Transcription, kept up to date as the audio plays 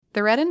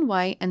The red and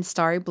white and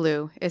starry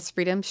blue is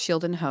freedom's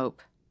shield and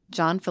hope.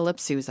 John Philip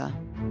Sousa.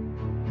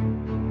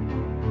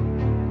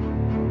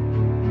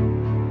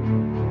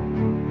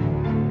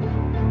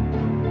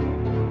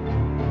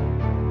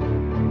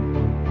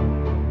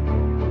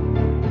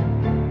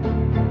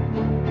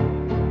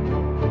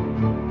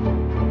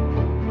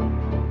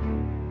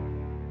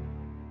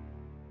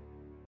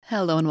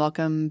 Hello and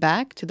welcome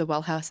back to the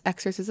Well House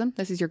Exorcism.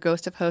 This is your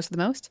ghost of host the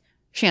most,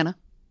 Shanna.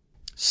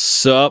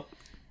 Sup?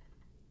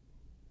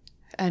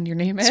 And your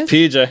name is? It's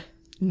PJ.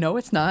 No,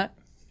 it's not.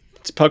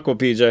 It's Puckwa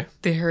PJ.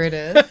 There it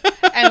is.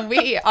 And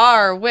we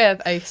are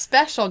with a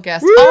special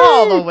guest Woo!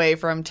 all the way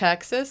from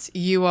Texas.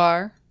 You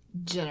are?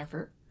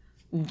 Jennifer.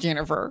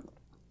 Jennifer.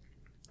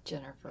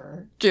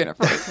 Jennifer.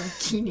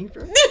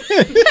 Jennifer.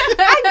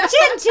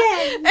 I'm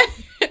Jen.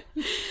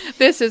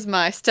 This is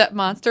my step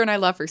monster, and I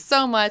love her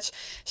so much.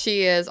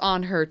 She is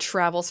on her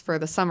travels for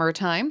the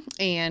summertime,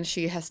 and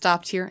she has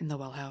stopped here in the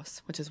Well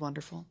House, which is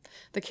wonderful.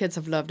 The kids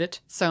have loved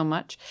it so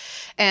much,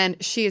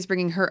 and she is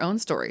bringing her own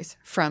stories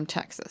from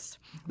Texas.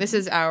 This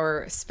is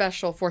our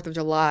special 4th of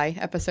July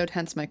episode,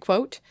 hence my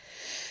quote.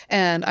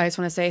 And I just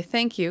want to say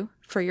thank you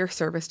for your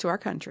service to our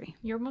country.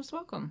 You're most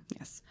welcome.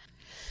 Yes.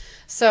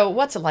 So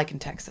what's it like in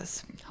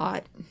Texas?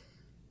 Hot.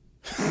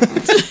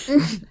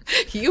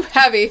 You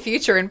have a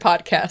future in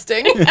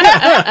podcasting.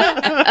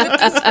 The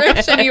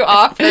description you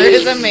offer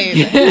is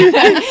amazing.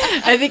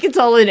 I think it's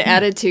all an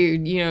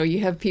attitude. You know, you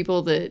have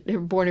people that are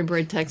born and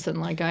bred Texan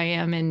like I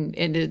am, and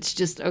it's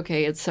just,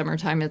 okay, it's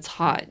summertime, it's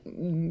hot.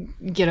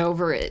 Get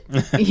over it.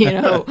 You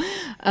know,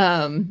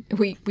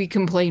 we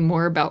complain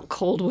more about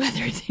cold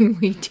weather than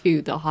we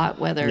do the hot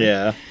weather.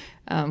 Yeah.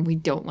 We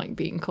don't like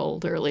being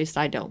cold, or at least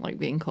I don't like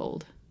being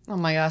cold. Oh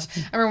my gosh.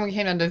 I remember when we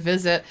came down to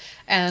visit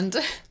and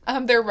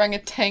they were wearing a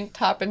tank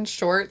top and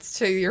shorts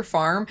to your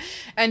farm.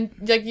 And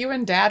like you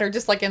and Dad are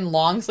just like in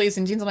long sleeves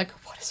and jeans. I'm like,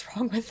 what is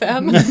wrong with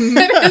them?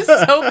 It is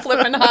so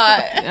flippin'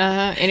 hot.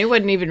 And it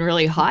wasn't even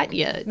really hot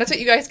yet. That's what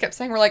you guys kept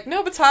saying. We're like,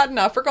 no, it's hot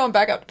enough. We're going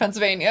back out to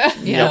Pennsylvania.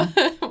 Yeah.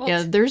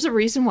 Yeah, there's a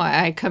reason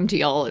why I come to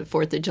y'all at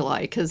 4th of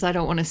July, because I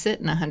don't want to sit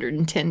in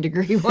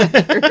 110-degree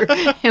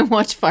weather and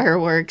watch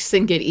fireworks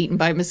and get eaten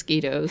by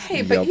mosquitoes.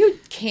 Hey, but you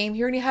came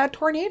here and you had a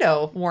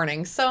tornado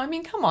warning. So, I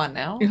mean, come on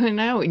now. I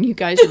know, and you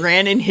guys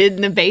ran and hid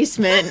in the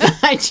basement.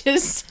 I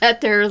just sat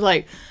there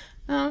like,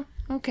 oh,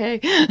 okay.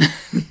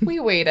 We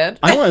waited.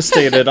 I want to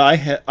state it.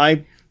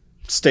 I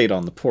stayed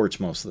on the porch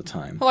most of the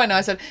time. Oh, I know.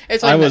 I said,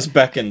 it's I like was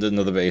beckoned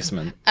into the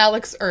basement.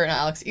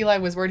 Eli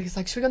was worried. He's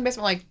like, should we go in the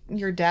basement? I'm like,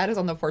 your dad is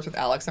on the porch with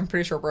Alex. I'm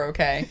pretty sure we're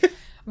okay.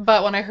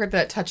 But when I heard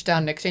that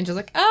touchdown exchange, I was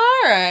like,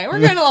 all right, we're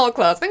getting a little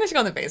close. I think we should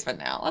go in the basement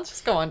now. Let's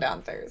just go on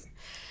downstairs.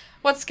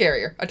 What's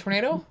scarier, a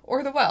tornado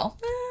or the well?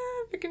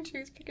 Pick and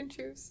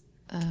choose.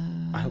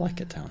 I like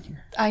it down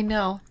here. I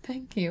know.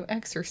 Thank you,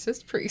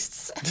 exorcist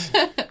priests.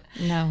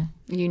 No,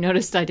 you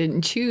noticed I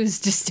didn't choose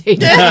to stay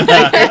down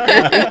there.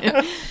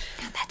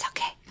 That's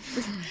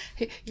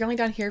okay. You're only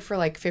down here for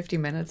like 50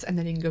 minutes, and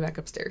then you can go back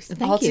upstairs.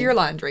 Thank I'll do you. your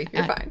laundry.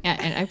 You're fine. Yeah,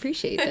 and I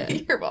appreciate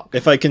that. You're welcome.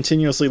 If I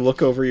continuously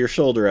look over your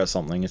shoulder at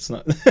something, it's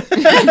not...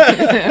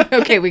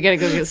 Okay, we gotta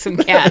go get some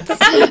cats.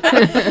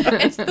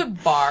 It's the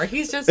bar.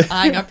 He's just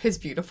eyeing up his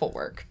beautiful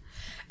work.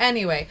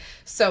 Anyway,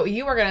 so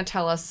you are going to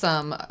tell us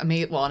an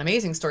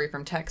amazing story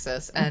from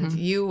Texas, and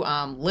you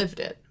lived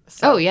it.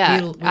 So Oh,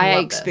 yeah. we I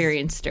love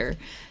experienced her. this.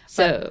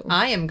 So But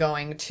I am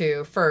going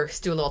to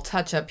first do a little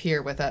touch up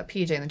here with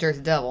PJ and the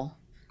Jersey Devil.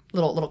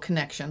 Little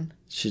connection.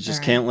 She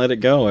just can't let it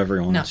go,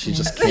 everyone. No. She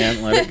just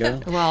can't let it go.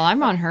 well,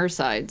 I'm on her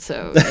side,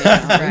 so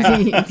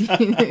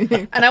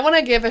right. And I want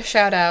to give a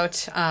shout out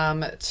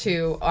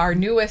to our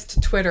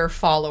newest Twitter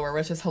follower,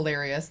 which is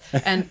hilarious.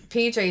 And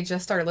PJ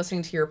just started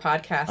listening to your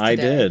podcast today. I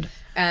did.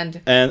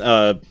 And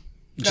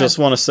Just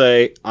want to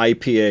say,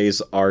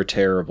 IPAs are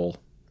terrible.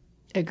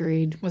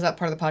 Agreed. was that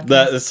part of the podcast?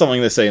 That's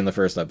something they say in the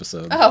first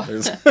episode. Oh.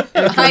 There's-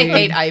 I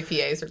hate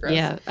IPAs. Are gross.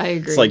 Yeah, I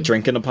agree. It's like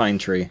drinking a pine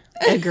tree.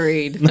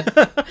 Agreed.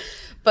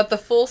 But the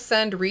Full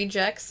Send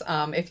Rejects,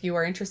 if you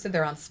are interested,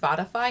 they're on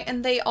Spotify,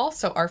 and they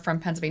also are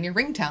from Pennsylvania,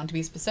 Ringtown to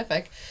be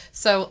specific.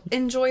 So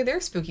enjoy their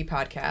spooky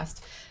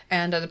podcast,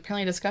 and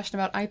apparently a discussion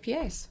about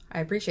IPAs. I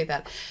appreciate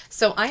that.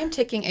 So I am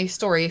taking a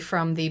story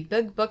from the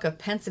Big Book of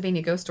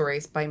Pennsylvania Ghost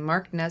Stories by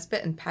Mark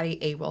Nesbitt and Patty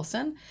A.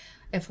 Wilson.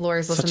 If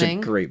Laura's listening,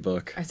 Such a great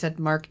book. I said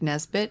Mark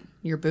Nesbitt,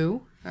 your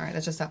boo. All right,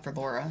 that's just out for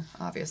Laura,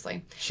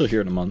 obviously. She'll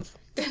hear it in a month.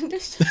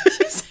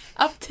 She's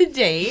up to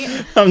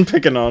date. I'm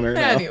picking on her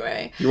now.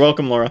 Anyway. You're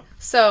welcome, Laura.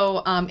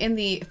 So, in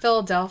the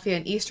Philadelphia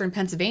and Eastern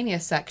Pennsylvania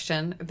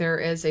section, there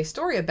is a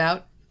story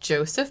about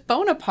Joseph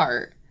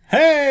Bonaparte.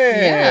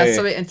 Hey! Yeah,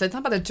 so it's not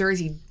about the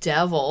Jersey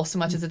Devil so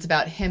much as it's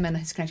about him and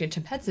his connection to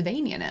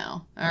Pennsylvania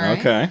now. All right.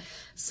 Okay.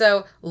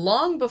 So,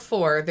 long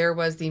before there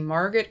was the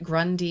Margaret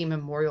Grundy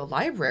Memorial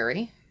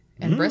Library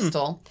in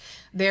Bristol,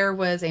 there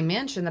was a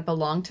mansion that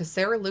belonged to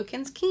Sarah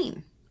Lukens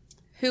Keene,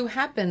 who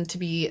happened to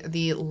be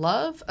the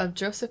love of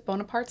Joseph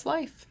Bonaparte's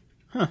life.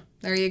 Huh.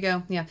 There you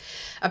go. Yeah.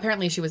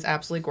 Apparently she was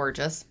absolutely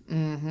gorgeous.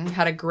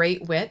 Had a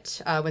great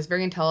wit. Was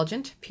very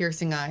intelligent.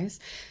 Piercing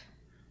eyes.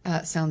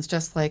 Sounds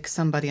just like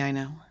somebody I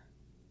know.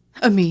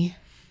 Me.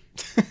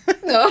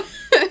 No.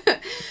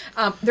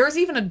 There was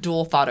even a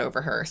duel fought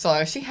over her,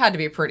 so she had to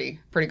be pretty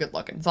good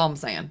looking. That's all I'm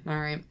saying. All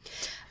right.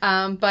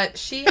 But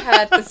she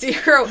had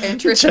zero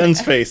interest.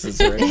 Jen's face is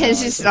right now.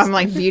 It's just, I'm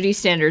like, beauty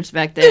standards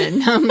back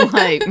then. I'm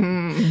like,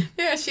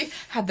 Yeah, she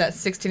had that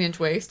 16-inch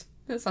waist.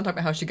 Let's not talk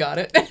about how she got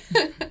it.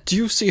 Do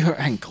you see her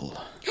ankle?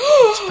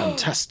 It's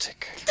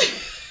fantastic.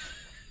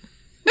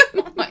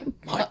 Oh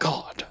My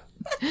God.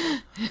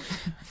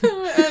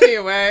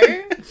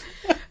 Anyway,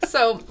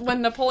 so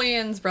when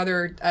Napoleon's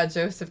brother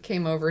Joseph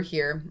came over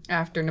here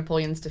after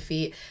Napoleon's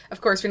defeat,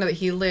 of course, we know that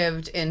he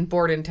lived in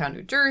Bordentown,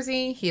 New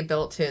Jersey. He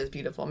built his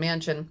beautiful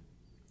mansion.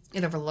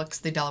 It overlooks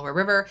the Delaware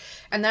River,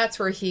 and that's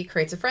where he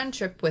creates a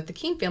friendship with the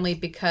Keene family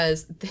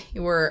because they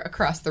were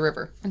across the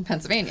river in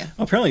Pennsylvania.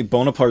 Apparently,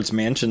 Bonaparte's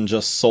mansion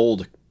just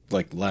sold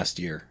like last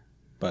year,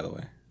 by the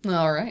way.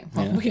 All right.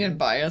 Well, we didn't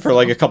buy it. For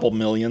like a couple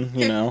million,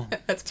 you know?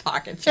 That's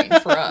talking change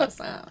for us.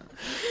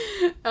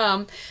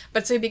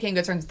 But so he became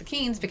good friends with the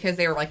Keenes because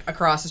they were like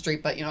across the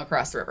street, but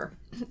across the river.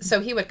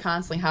 So he would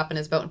constantly hop in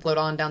his boat and float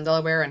on down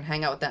Delaware and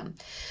hang out with them.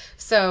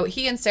 So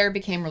he and Sarah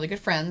became really good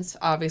friends.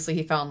 Obviously,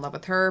 he fell in love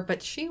with her,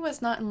 but she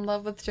was not in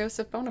love with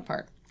Joseph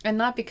Bonaparte. And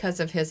not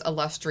because of his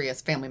illustrious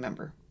family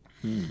member.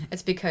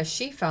 It's because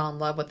she fell in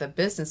love with a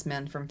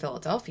businessman from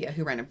Philadelphia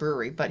who ran a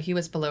brewery, but he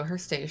was below her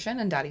station,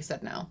 and Daddy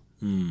said no.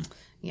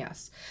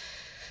 Yes.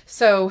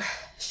 So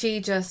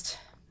she just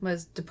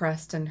was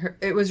depressed, and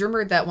it was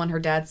rumored that when her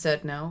dad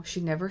said no,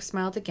 she never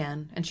smiled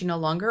again, and she no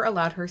longer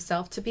allowed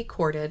herself to be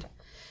courted.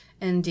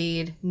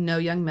 Indeed, no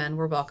young men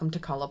were welcome to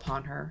call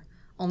upon her.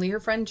 Only her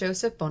friend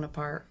Joseph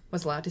Bonaparte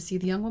was allowed to see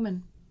the young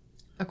woman,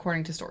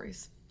 according to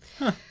stories.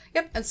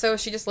 Yep, and so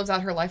she just lives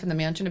out her life in the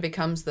mansion. It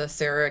becomes the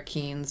Sarah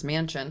Keene's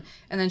mansion,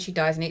 and then she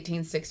dies in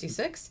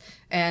 1866,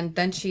 and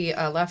then she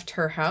left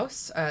her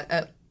house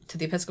to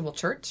the Episcopal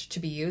Church to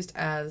be used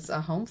as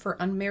a home for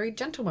unmarried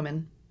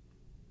gentlewomen.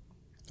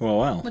 Well,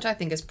 wow. Which I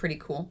think is pretty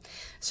cool.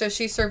 So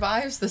she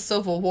survives the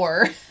Civil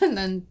War and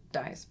then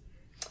dies.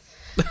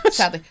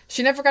 Sadly.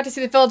 She never got to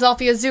see the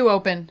Philadelphia Zoo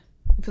open.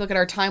 If you look at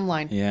our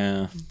timeline.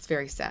 Yeah. It's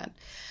very sad.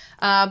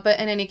 But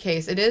in any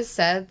case, it is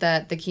said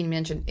that the Keene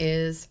Mansion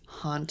is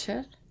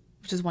haunted,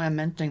 which is why I'm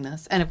mentioning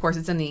this. And of course,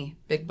 it's in the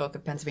Big Book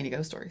of Pennsylvania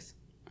Ghost Stories.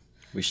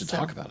 We should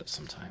talk about it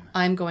sometime.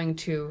 I'm going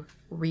to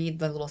read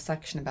the little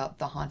section about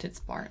the haunted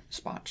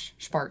Sparts.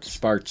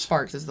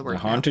 Sparts is the word. The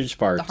haunted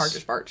Sparts. The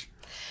haunted Sparts.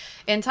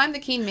 In time, the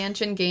Keene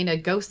Mansion gained a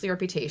ghostly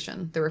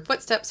reputation. There were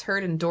footsteps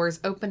heard and doors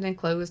opened and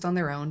closed on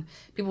their own.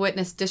 People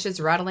witnessed dishes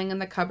rattling in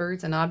the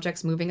cupboards and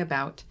objects moving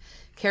about.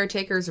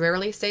 Caretakers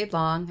rarely stayed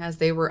long, as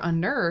they were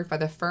unnerved by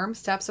the firm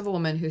steps of a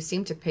woman who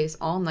seemed to pace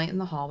all night in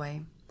the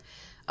hallway.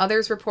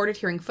 Others reported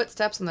hearing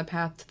footsteps on the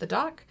path to the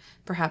dock.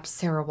 Perhaps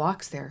Sarah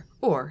walks there.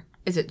 Or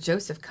is it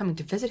Joseph coming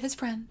to visit his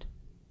friend?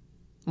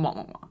 Wah,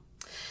 wah,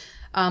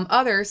 wah.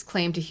 Others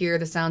claimed to hear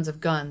the sounds of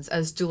guns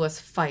as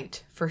duelists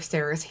fight for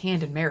Sarah's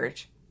hand in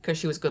marriage. Because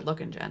she was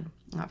good-looking, Jen,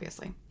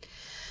 obviously.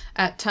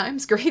 At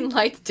times, green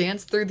lights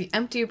danced through the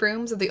empty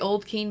rooms of the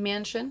old Keene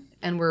Mansion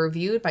and were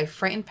viewed by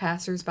frightened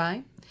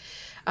passers-by.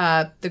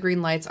 The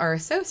green lights are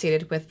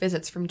associated with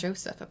visits from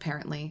Joseph,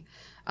 apparently.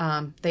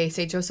 They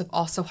say Joseph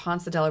also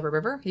haunts the Delaware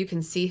River. You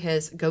can see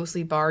his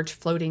ghostly barge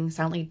floating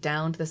silently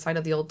down to the side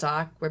of the old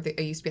dock where it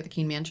used to be at the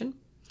Keene Mansion.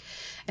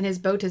 And his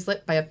boat is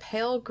lit by a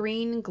pale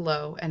green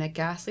glow and a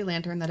ghastly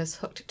lantern that is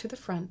hooked to the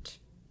front.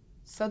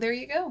 So there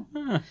you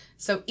go.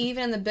 So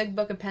even in the Big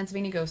Book of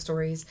Pennsylvania Ghost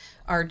Stories,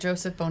 our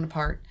Joseph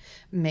Bonaparte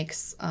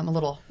makes a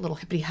little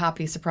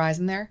hippity-hoppity surprise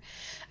in there.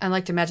 I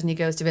like to imagine he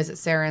goes to visit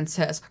Sarah and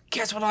says,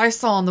 "Guess what I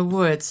saw in the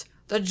woods?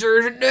 The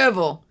Jersey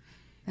Devil."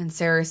 And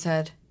Sarah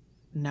said,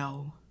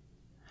 "No."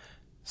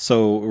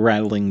 So,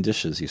 rattling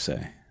dishes, you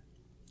say?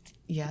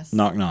 Yes.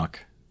 Knock, knock.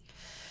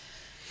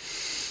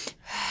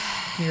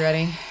 You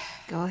ready?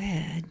 go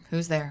ahead.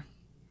 Who's there?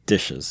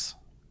 Dishes.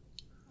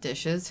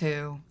 Dishes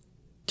who?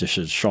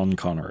 Dishes Sean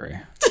Connery.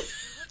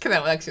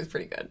 That actually was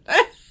pretty good.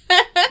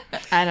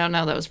 I don't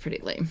know. That was pretty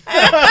lame.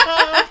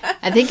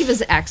 I think if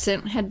his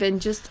accent had been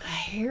just a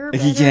hair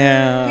better.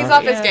 Yeah. He's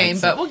off his game,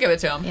 but we'll give it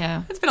to him.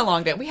 Yeah. It's been a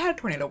long day. We had a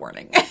tornado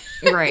warning.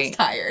 Right. He's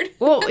tired.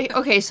 Well,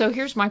 okay, so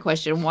here's my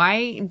question.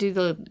 Why do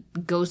the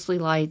ghostly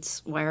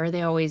lights, why are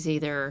they always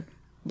either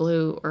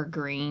blue or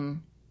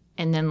green?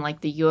 And then,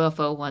 like, the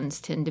UFO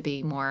ones tend to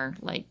be more,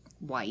 like,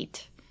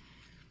 white.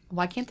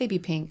 Why can't they be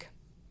pink?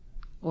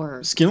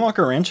 Or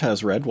Skinwalker Ranch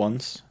has red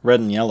ones.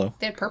 Red and yellow.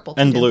 They had purple,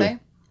 And too, blue.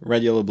 didn't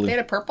Red, yellow, blue. they? They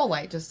had a purple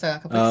light just a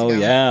couple Oh, weeks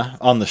ago. yeah.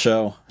 On the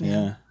show.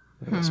 Yeah.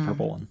 It was a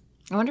purple one.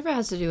 I wonder if it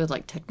has to do with,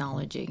 like,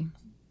 technology.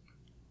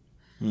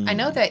 I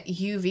know that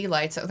UV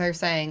lights, they're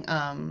saying,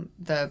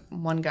 the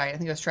one guy, I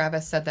think it was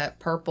Travis, said that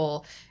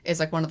purple is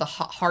like one of the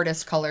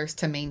hardest colors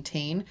to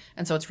maintain.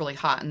 And so it's really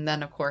hot. And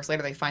then, of course,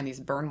 later they find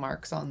these burn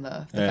marks on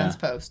the fence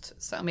post.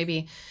 So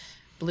maybe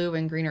blue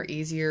and green are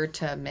easier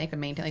to make and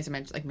maintain, at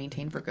least like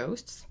maintain for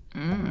ghosts. I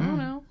don't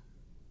know.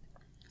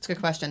 It's a good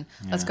question.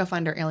 Yeah. Let's go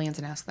find our aliens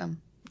and ask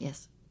them.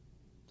 Yes.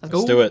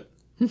 Let's do it.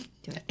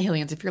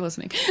 Aliens, if you're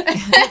listening.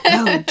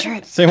 No,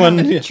 trip. Say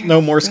when no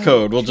Morse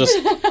code. We'll just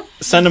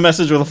Send a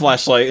message with a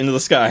flashlight into the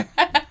sky.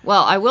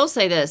 Well, I will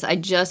say this. I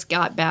just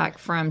got back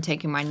from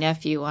taking my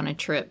nephew on a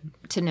trip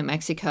to New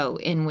Mexico,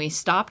 and we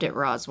stopped at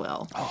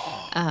Roswell.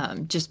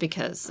 Just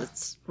because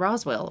it's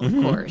Roswell, of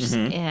course.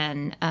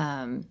 And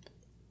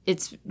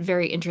it's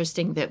very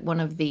interesting that one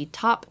of the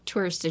top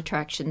tourist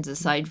attractions,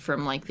 aside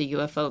from like the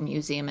UFO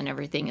museum and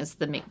everything, is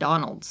the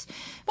McDonald's.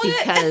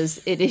 Because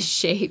it is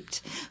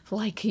shaped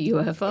like a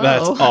UFO.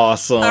 That's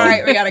awesome. All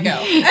right, we gotta go.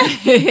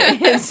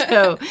 And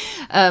so,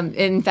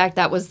 in fact,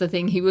 that was the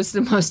thing he was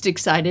the most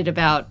excited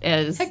about,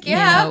 as Heck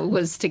yeah.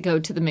 was to go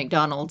to the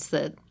McDonald's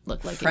that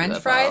looked like French a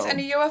UFO. fries and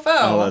a UFO.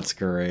 Oh, that's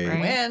great.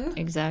 Right? Win.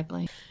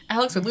 Exactly.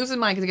 Alex would lose his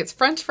mind because he gets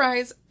French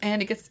fries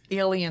and he gets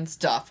alien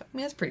stuff. I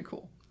mean, that's pretty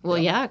cool. Well,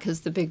 yeah,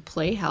 because the big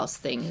playhouse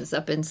thing is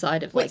up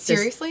inside of Wait, like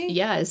seriously?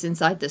 Yeah, it's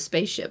inside the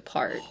spaceship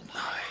part.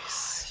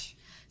 Nice.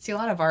 See, a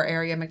lot of our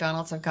area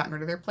McDonald's have gotten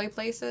rid of their play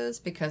places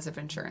because of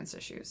insurance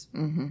issues.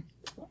 Mm-hmm.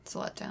 It's a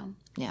letdown.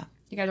 Yeah.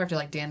 You guys have to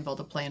like Danville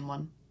to play in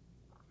one.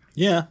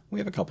 Yeah, we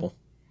have a couple.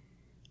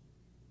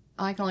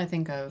 I can only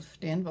think of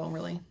Danville,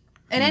 really.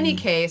 In any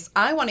case,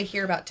 I want to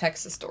hear about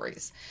Texas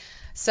stories.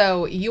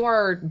 So you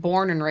are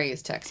born and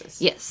raised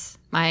Texas. Yes.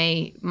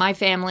 My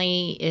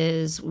family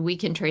we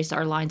can trace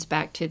our lines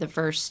back to the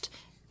first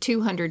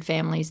 200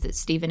 families that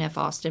Stephen F.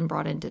 Austin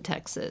brought into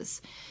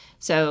Texas.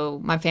 So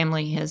my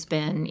family has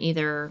been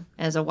either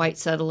as a white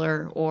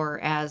settler or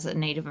as a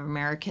Native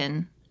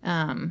American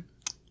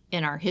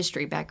in our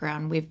history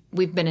background.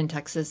 We've been in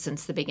Texas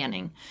since the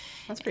beginning.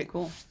 That's pretty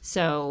cool.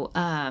 So,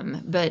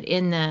 but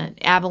in the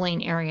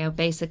Abilene area,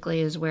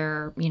 basically, is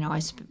where,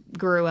 I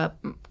grew up,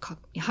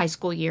 high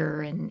school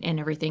year and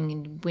everything.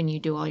 And when you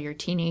do all your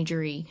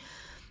teenagery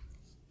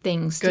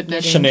things to get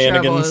in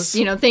Shenanigans.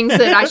 trouble, things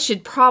that I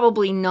should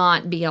probably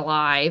not be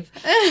alive.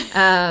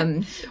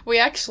 We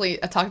actually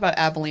talked about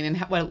Abilene and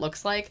what it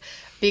looks like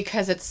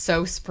because it's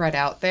so spread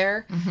out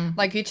there. Mm-hmm.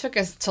 Like, you took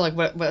us to like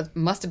what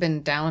must have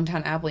been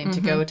downtown Abilene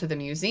to go to the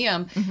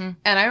museum. And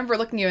I remember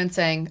looking at you and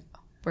saying,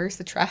 where's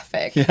the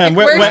traffic? Yeah, like,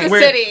 where's the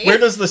city? Where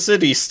does the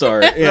city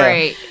start? Yeah.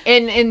 Right.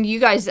 And you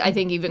guys, I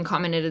think, even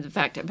commented on the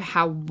fact of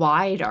how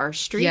wide our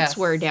streets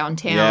were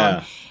downtown.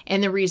 Yeah.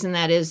 And the reason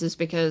that is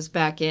because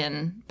back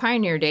in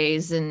pioneer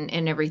days and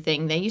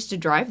everything, they used to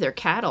drive their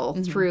cattle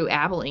through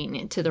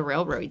Abilene to the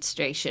railroad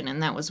station.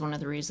 And that was one of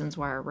the reasons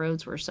why our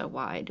roads were so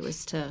wide,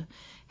 was to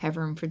have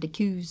room for the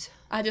queues.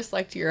 I just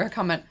liked your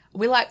comment.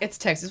 It's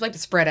Texas. We like to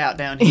spread out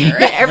down here.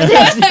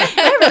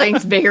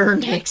 Everything's bigger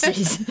in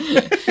Texas.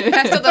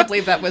 I still don't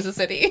believe that was a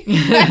city.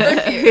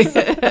 I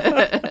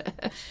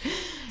refuse.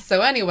 So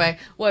anyway,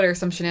 what are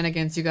some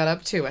shenanigans you got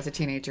up to as a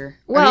teenager?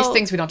 Or these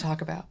things we don't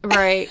talk about.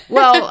 Right.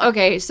 Well,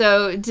 okay.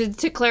 So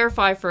to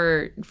clarify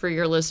for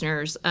your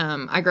listeners,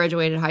 I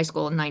graduated high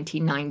school in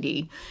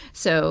 1990.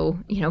 So,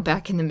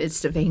 back in the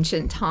midst of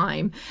ancient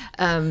time.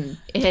 And,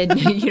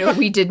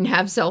 we didn't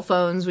have cell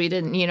phones. We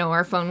didn't,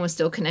 our phone was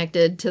still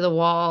connected to the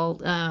wall.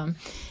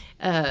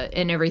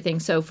 And everything.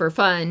 So for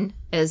fun,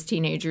 as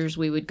teenagers,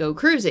 we would go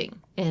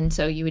cruising. And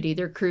so you would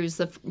either cruise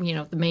the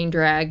main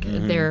drag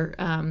there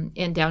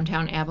in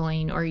downtown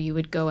Abilene, or you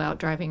would go out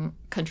driving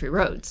country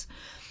roads.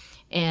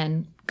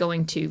 And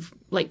going to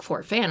Lake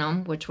Fort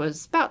Phantom, which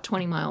was about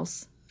 20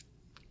 miles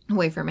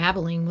away from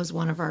Abilene, was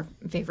one of our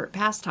favorite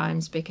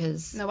pastimes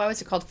because... No, why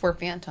was it called Fort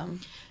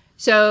Phantom?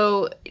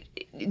 So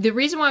the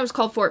reason why it was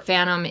called Fort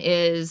Phantom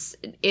is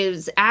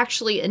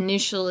actually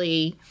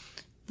initially...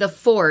 The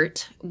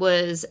fort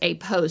was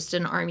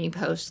an army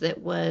post that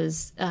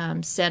was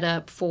set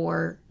up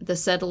for the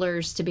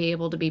settlers to be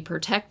able to be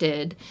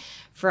protected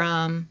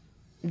from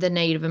the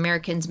Native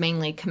Americans,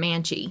 mainly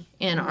Comanche,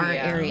 in our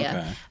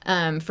area,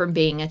 from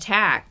being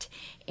attacked.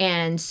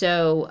 And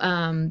so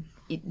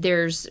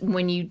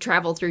when you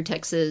travel through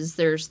Texas,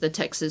 there's the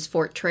Texas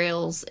Fort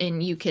Trails, and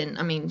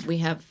we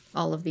have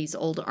all of these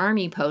old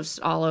army posts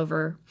all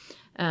over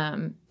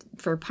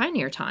for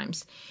pioneer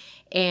times.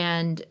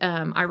 And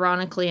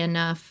ironically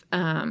enough,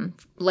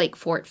 Lake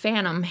Fort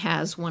Phantom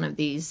has one of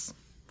these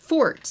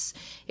forts.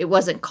 It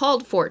wasn't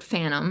called Fort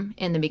Phantom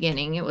in the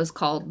beginning. It was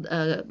called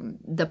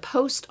the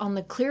Post on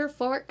the Clear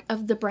Fork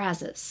of the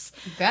Brazos.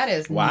 That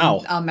is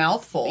a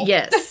mouthful.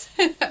 Yes.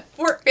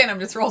 Fort Phantom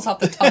just rolls off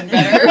the tongue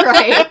better.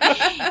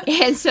 Right.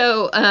 And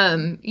so,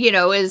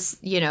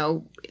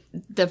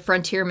 the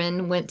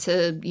frontiermen went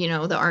to,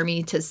 the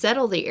army to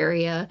settle the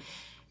area.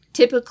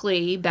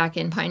 Typically, back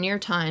in pioneer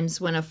times,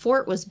 when a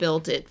fort was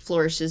built, it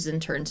flourishes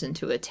and turns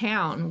into a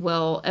town.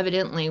 Well,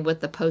 evidently, with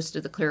the post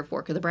of the Clear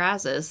Fork of the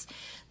Brazos,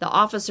 the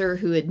officer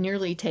who had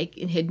newly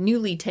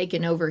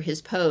taken over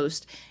his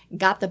post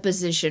got the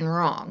position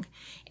wrong.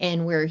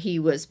 And where he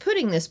was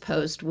putting this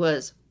post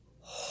was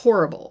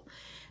horrible.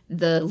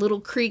 The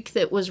little creek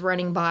that was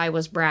running by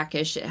was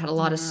brackish. It had a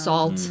lot of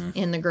salt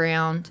in the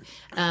ground,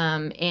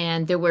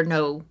 and there were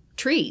no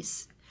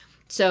trees.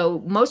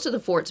 So most of the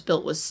forts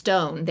built with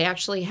stone. They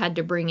actually had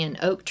to bring in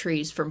oak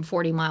trees from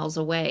 40 miles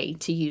away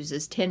to use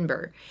as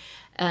timber.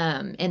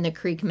 And the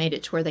creek made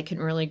it to where they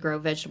couldn't really grow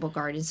vegetable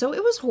gardens. So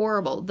it was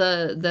horrible.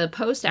 The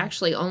post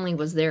actually only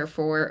was there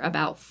for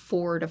about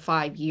 4 to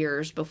 5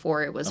 years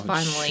before it was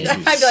finally...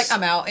 jeez. I'd be like,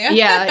 I'm out. Yeah.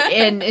 Yeah,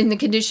 and the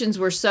conditions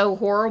were so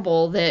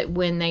horrible that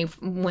when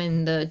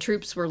the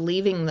troops were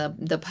leaving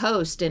the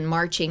post and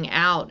marching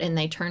out, and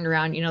they turned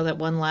around, that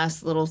one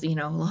last little,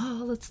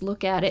 let's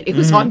look at it. It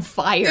was on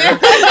fire.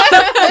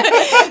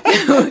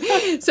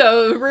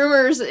 So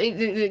rumors,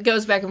 it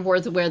goes back and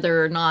forth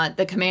whether or not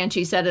the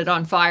Comanche set it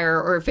on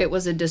fire, or if it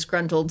was a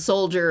disgruntled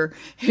soldier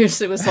who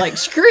was like,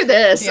 screw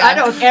this. Yeah. I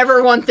don't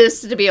ever want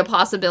this to be a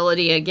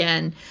possibility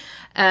again.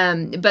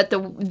 But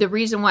the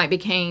reason why it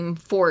became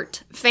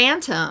Fort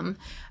Phantom,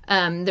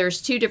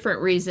 there's 2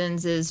 different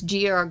reasons. Is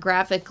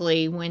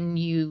geographically, when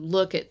you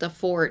look at the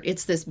fort,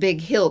 it's this big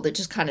hill that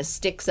just kind of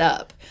sticks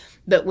up.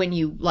 But when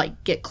you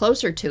get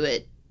closer to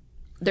it,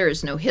 there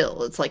is no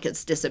hill. It's like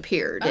it's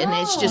disappeared, and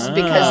it's just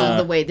because of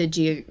the way the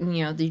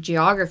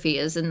geography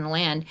is in the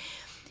land.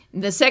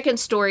 The second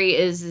story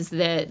is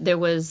that there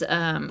was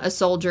a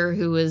soldier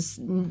who was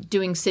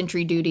doing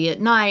sentry duty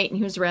at night, and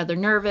he was rather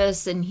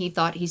nervous, and he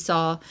thought he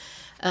saw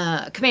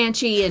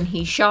Comanche, and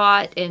he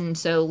shot. And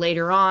so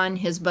later on,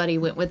 his buddy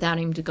went without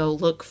him to go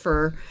look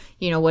for,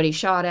 what he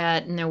shot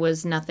at, and there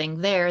was nothing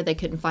there. They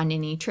couldn't find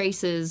any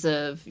traces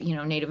of,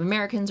 Native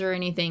Americans or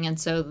anything, and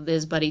so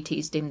his buddy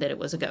teased him that it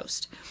was a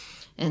ghost.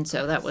 And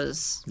so that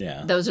was,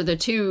 those are the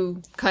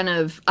 2 kind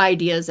of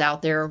ideas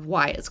out there of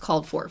why it's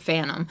called Fort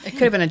Phantom. It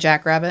could have been a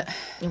jackrabbit.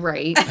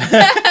 Right.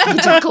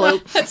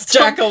 Jackalope.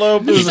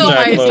 Jackalope is a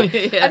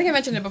jackalope. I think I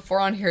mentioned it before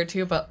on here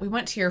too, but we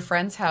went to your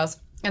friend's house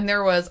and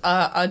there was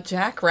a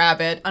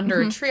jackrabbit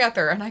under a tree out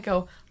there. And I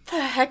go,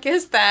 the heck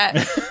is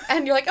that?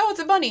 And you're like, oh,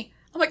 it's a bunny.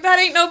 I'm like, that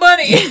ain't no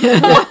bunny.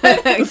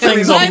 The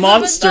thing's a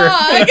monster.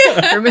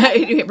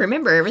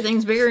 Remember,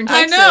 everything's bigger in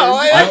Texas.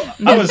 I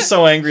know. I was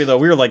so angry, though.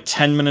 We were like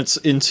 10 minutes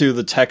into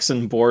the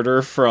Texan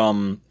border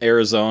from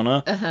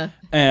Arizona. Uh-huh.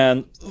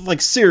 And,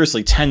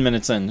 seriously, 10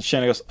 minutes in,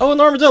 Shannon goes, oh, an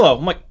armadillo.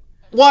 I'm like,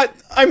 what?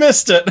 I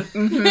missed it.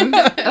 Mm-hmm.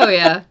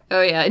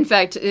 Oh, yeah. In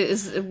fact,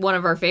 is one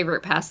of our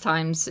favorite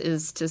pastimes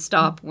is to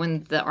stop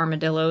when the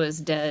armadillo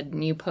is dead,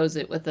 and you pose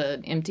it with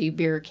an empty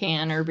beer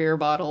can or beer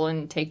bottle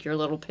and take your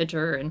little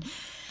picture and...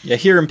 Yeah,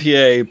 here in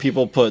PA,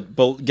 people put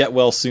get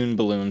well soon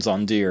balloons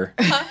on deer.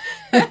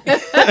 Back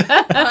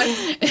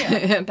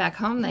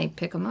home, they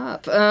pick them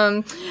up.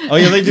 Oh,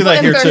 yeah, they do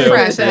that here, too.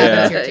 Fresh,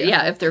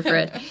 if they're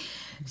fresh.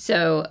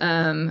 So,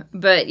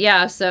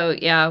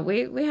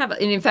 we have,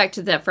 and in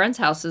fact, that friend's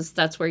house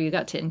that's where you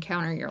got to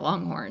encounter your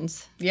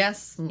longhorns.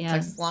 Yes.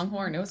 Texas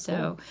Longhorn. It was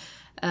cool.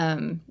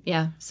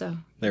 So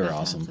they were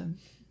awesome.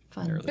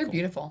 Fun. They're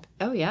beautiful.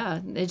 Oh yeah,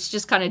 it's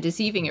just kind of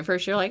deceiving at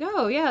first. You're like,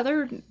 oh yeah,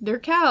 they're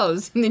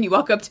cows, and then you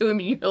walk up to them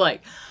and you're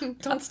like,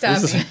 don't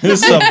stab me.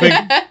 This is a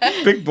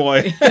big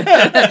boy.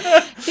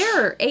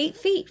 They're 8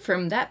 feet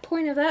from that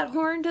point of that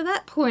horn to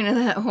that point of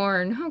that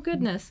horn. Oh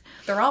goodness,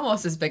 they're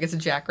almost as big as a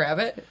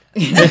jackrabbit.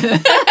 And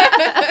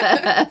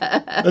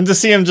to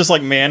see him just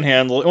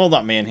manhandling, well,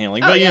 not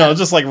manhandling, but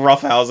just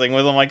roughhousing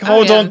with him,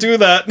 don't do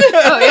that.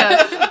 Oh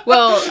yeah.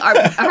 Well,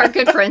 our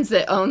good friends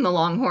that own the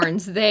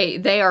Longhorns,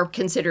 they are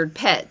considered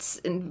pets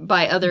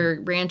by other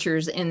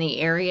ranchers in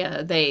the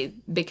area.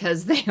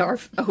 Because they are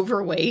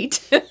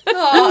overweight.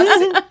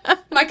 Oh,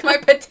 my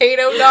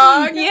potato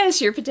dog.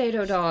 Yes, your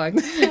potato dog.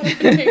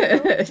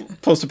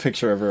 Post a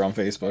picture of her on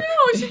Facebook. No,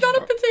 she's not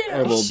a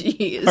potato.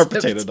 She is her a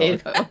potato dog.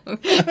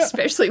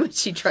 Especially when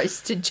she tries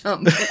to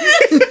jump.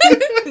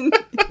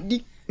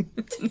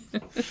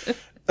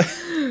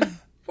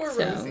 Poor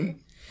Rosie.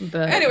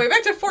 But anyway,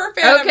 back to Fort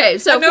Phantom. Okay,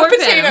 so no Fort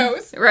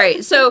potatoes. Phantom.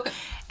 Right. So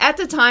at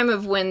the time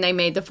of when they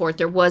made the fort,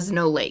 there was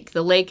no lake.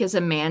 The lake is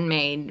a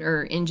man-made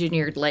or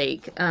engineered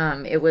lake.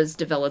 It was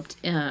developed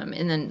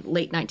in the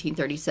late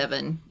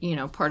 1937,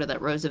 part of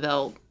that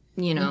Roosevelt,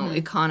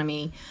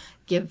 economy.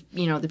 Give,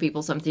 the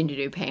people something to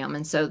do, pay them.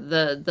 And so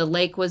the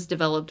lake was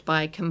developed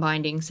by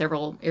combining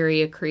several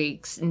area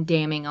creeks and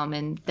damming them.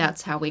 And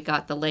that's how we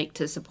got the lake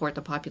to support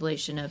the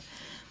population of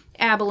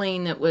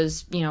Abilene that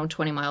was,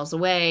 20 miles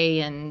away,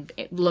 and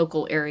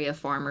local area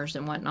farmers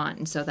and whatnot.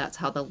 And so that's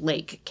how the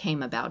lake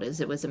came about,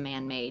 is it was a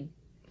man-made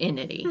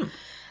entity.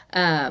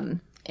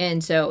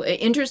 And so,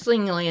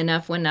 interestingly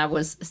enough, when I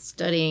was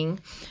studying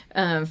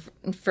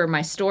for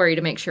my story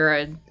to make sure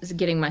I was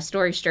getting my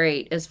story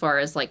straight as far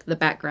as the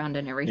background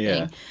and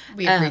everything. Yeah.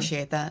 We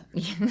appreciate that.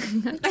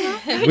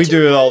 We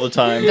do it all the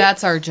time.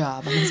 That's our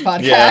job on this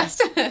podcast.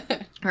 Yeah.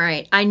 All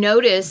right. I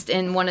noticed,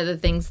 and one of the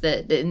things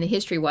that in the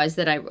history-wise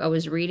that I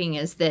was reading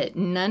is that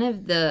none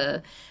of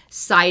the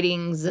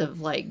sightings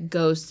of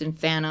ghosts and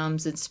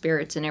phantoms and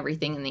spirits and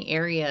everything in the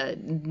area,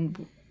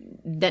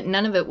 that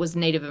none of it was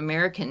Native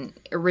American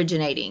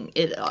originating.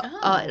 It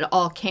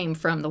all came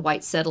from the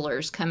white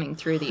settlers coming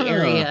through the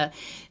area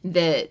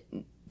that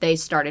they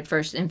started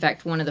first. In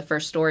fact, one of the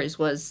first stories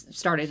was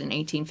started in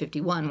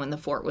 1851 when the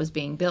fort was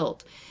being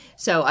built.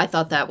 So I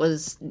thought that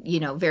was,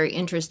 very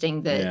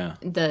interesting that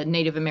the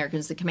Native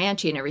Americans, the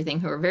Comanche and everything,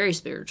 who are very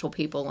spiritual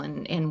people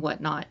and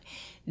whatnot,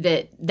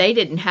 that they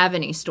didn't have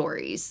any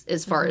stories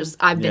as far as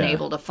I've been Yeah.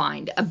 able to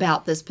find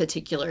about this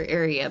particular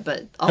area.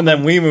 But And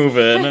then we move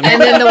in. And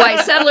and then the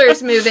white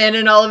settlers move in,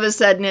 and all of a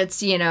sudden it's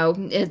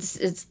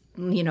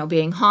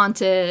being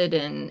haunted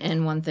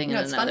and one thing You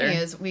know, and what's another. funny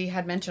is we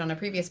had mentioned on a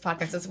previous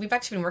podcast is we've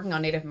actually been working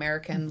on Native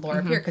American lore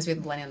up here because we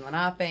have Lenni and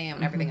Lenape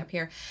and everything up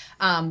here.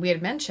 We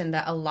had mentioned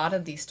that a lot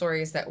of these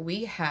stories that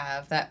we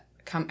have that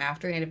come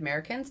after Native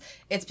Americans,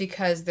 it's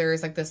because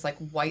there's like this like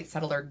white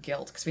settler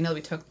guilt because we know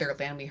we took their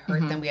land, we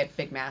hurt them, we had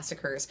big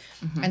massacres,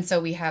 and so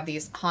we have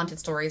these haunted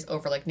stories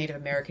over like Native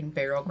American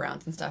burial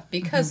grounds and stuff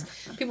because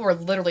people were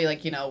literally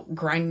like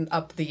grinding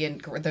up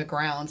the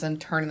grounds and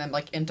turning them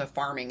like into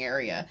farming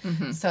area.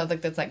 So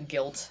like that's like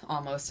guilt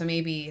almost. So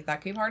maybe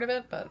that could be part of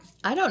it, but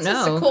I don't it's know.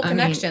 just a cool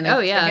connection. Oh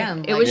yeah,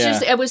 Again, it like- was Yeah.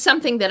 just it was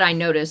something that I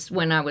noticed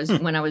when I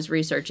was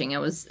researching. I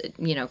was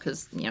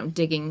because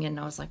digging, and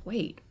I was like,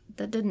 wait,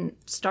 that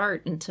didn't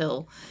start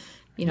until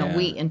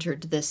we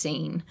entered the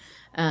scene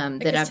that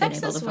Because I've been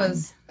Texas able to find.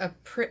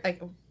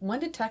 was when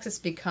did Texas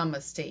become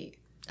a state?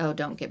 Oh,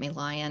 don't get me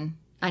lying.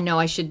 I know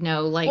I should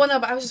know. Like, Well, no,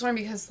 but I was just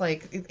wondering because,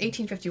 like,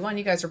 1851,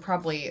 you guys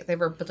they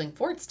were building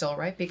forts still,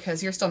 right?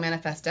 Because you're still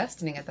Manifest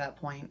Destiny at that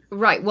point.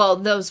 right. Well,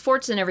 those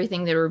forts and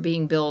everything that were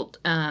being built.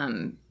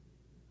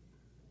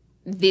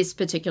 This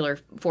particular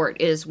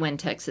fort is when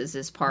Texas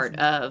is part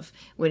of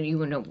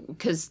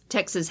because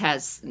Texas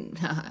has,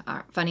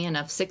 funny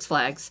enough, Six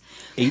Flags.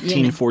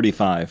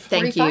 1845.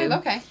 Thank 45? you.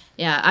 Okay.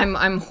 Yeah,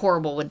 I'm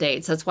horrible with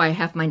dates. That's why I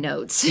have my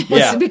notes.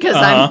 Yeah. because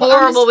Uh-huh. I'm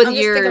horrible with I'm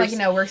just years. thinking,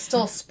 like, we're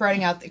still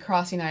spreading out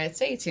across the United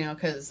States,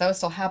 because that was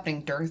still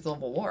happening during the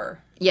Civil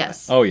War.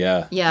 Yes. Oh,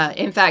 yeah. Yeah.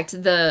 In fact,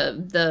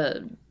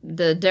 the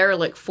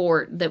derelict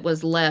fort that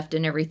was left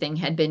and everything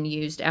had been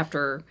used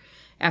after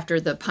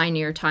the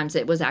pioneer times.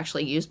 It was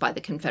actually used by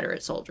the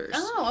Confederate soldiers.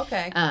 Oh,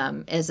 okay.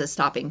 As a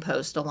stopping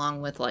post,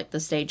 along with like the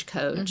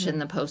stagecoach and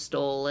the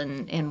postal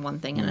and one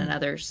thing and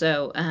another.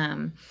 So,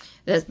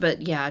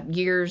 but yeah,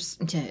 years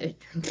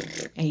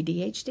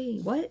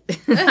ADHD. What?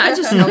 I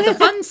just know the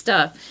fun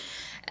stuff.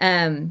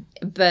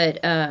 But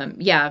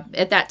yeah,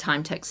 at that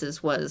time,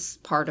 Texas was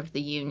part of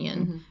the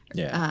Union.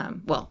 Yeah.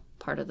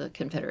 Part of the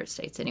Confederate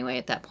States anyway.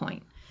 At that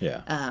point.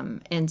 Yeah.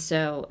 And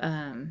so.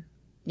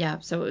 Yeah,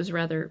 so it was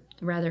rather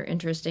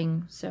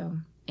interesting. So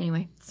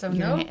anyway, So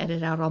you're no- gonna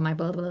edit out all my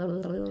blah blah blah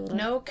blah blah.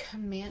 No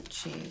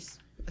Comanches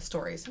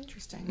stories.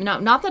 Interesting. No,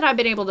 not that I've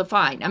been able to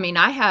find. I mean,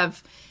 I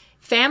have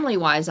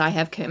family-wise, I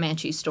have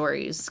Comanche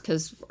stories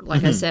because,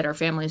 like I said, our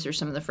families are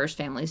some of the first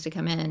families to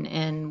come in,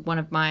 and one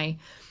of my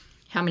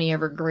how many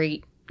ever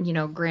great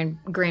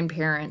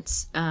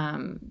grandparents,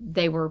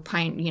 they were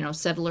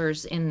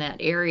settlers in that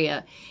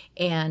area,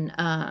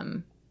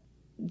 and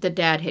the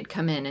dad had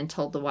come in and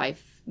told the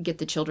wife, get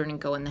the children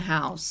and go in the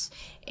house,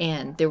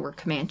 and there were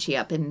Comanche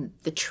up in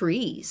the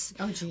trees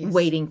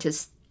waiting to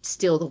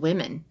steal the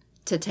women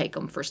to take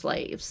them for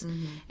slaves.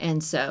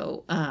 And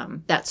so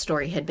that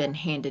story had been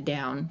handed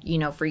down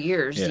for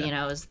years.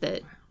 Is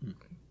that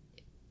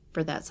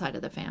for that side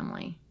of the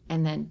family.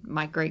 And then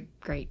my great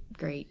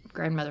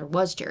grandmother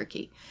was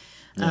Cherokee.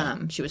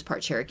 She was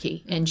part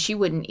Cherokee, and she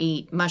wouldn't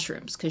eat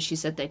mushrooms because she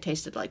said they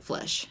tasted like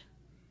flesh.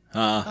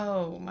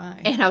 Oh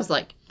my. And I was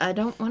like, I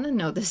don't want to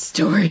know this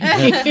story.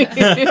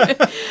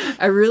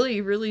 I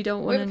really, really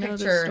don't We want have to a know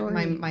this picture.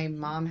 story. My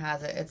mom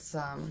has it. It's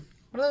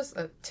what are those?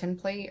 A tin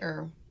plate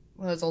or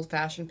one of those old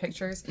fashioned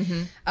pictures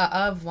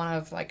of one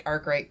of like our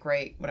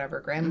great whatever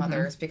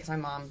grandmothers because my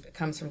mom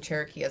comes from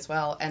Cherokee as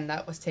well, and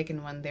that was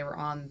taken when they were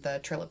on the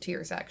Trail of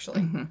Tears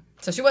actually.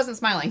 So she wasn't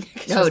smiling.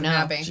 She wasn't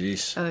happy.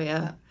 Jeez. Oh,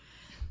 yeah.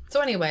 So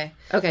anyway,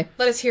 Okay.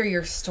 let us hear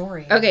your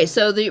story. Okay,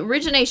 so the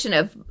origination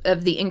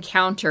of the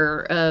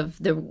encounter of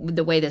the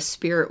way the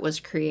spirit was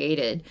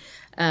created,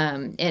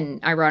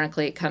 and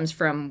ironically, it comes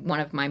from one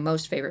of my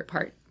most favorite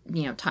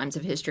times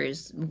of history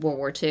is World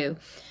War II.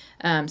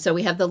 So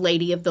we have the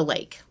Lady of the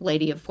Lake,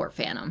 Lady of Fort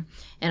Phantom,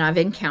 and I've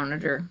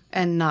encountered her.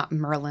 And not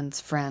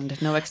Merlin's friend,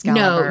 no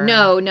Excalibur.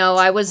 No,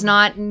 I was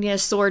not.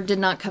 Sword did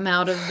not come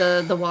out of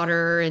the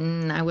water,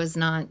 and I was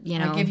not.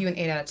 I give you an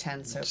 8 out of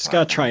 10 so Just far.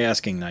 gotta try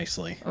asking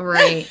nicely.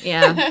 Right,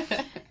 yeah.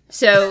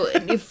 So,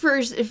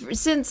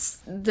 since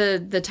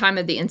the time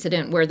of the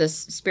incident where the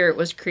spirit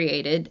was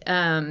created,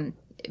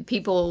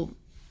 people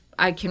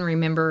I can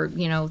remember,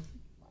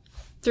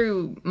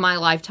 through my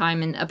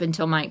lifetime and up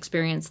until my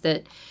experience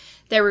that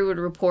they would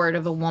report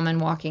of a woman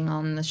walking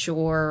on the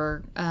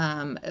shore,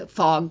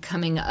 fog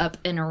coming up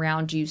and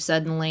around you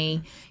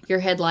suddenly, your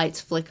headlights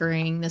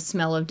flickering, the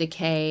smell of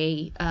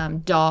decay,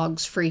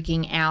 dogs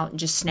freaking out and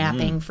just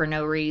snapping for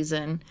no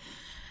reason.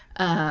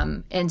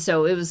 And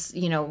so it was,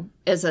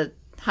 as a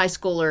high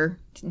schooler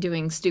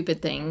doing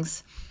stupid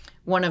things,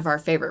 one of our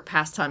favorite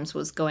pastimes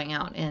was going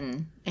out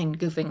and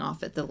goofing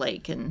off at the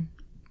lake and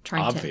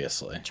trying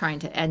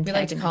to end. We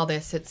like to call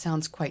this, it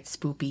sounds quite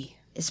spoopy.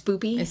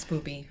 Spoopy? It's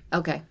spoopy.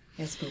 Okay.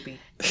 It's spoopy.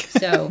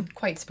 So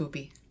Quite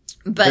spoopy.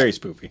 But Very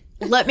spoopy.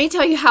 let me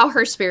tell you how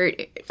her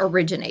spirit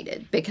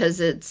originated, because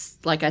it's,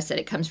 like I said,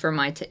 it comes from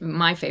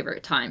my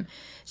favorite time.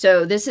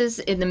 So this is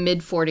in the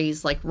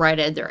mid-40s, like right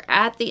either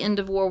at the end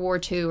of World War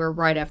II or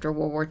right after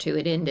World War II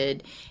it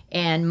ended.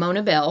 And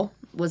Mona Bell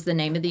was the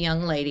name of the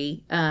young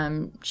lady.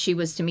 She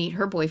was to meet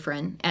her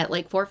boyfriend at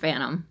Lake Fort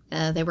Phantom.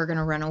 They were going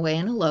to run away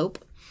and elope.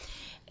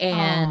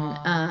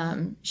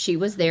 And she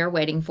was there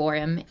waiting for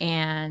him.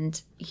 And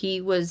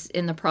he was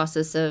in the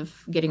process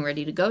of getting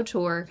ready to go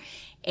to her.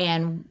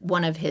 And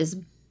one of his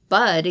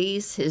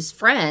buddies, his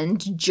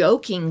friend,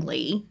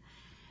 jokingly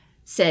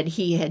said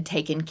he had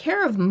taken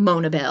care of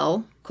Mona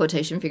Bell,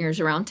 quotation fingers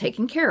around,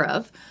 taken care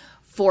of,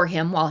 for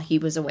him while he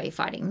was away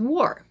fighting the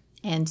war.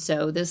 And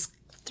so this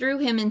threw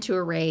him into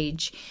a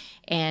rage.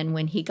 And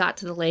when he got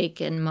to the lake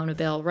and Mona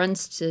Bell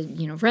runs to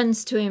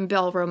him,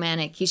 Bell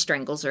romantic, he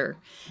strangles her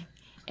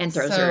and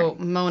throws her. So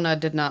Mona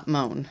did not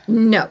moan.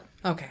 No.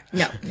 Okay.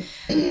 No.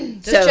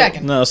 Just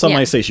checking. No, some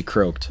might say she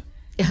croaked.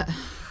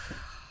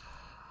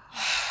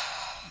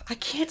 I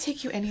can't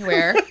take you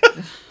anywhere.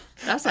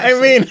 That's I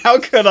mean, how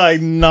could I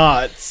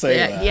not say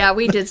that? Yeah,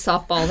 we did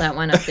softball that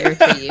one up there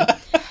to you.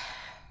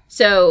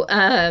 So,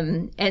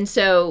 and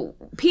so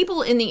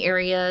people in the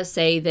area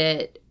say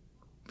that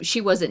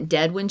she wasn't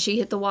dead when she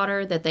hit the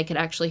water, that they could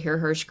actually hear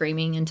her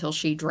screaming until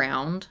she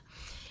drowned.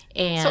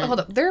 And So hold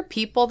up. There are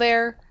people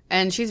there,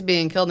 and she's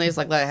being killed, and they just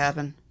like, let it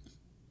happen.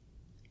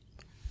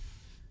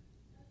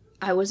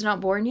 I was not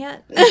born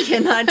yet. I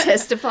cannot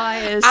testify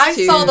as I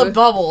to... saw the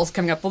bubbles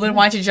coming up. Well, then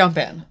why don't you jump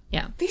in?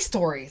 Yeah. These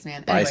stories,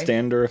 man. Anyway,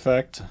 Bystander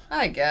effect.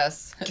 I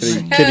guess. Kitty-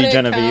 She had Kitty it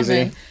Genovese.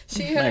 coming.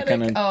 She had That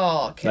kinda-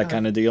 that That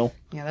kind of deal.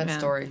 Yeah, that Yeah.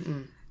 story.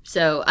 Mm.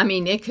 So, I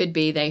mean, it could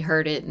be they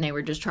heard it and they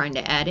were just trying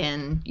to add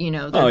in,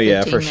 their Oh,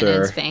 yeah, 15 for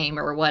minutes sure. fame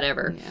or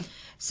whatever. Yeah.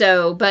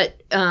 So, but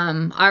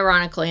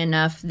ironically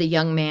enough, the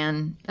young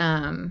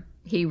man,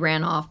 he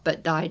ran off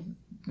but died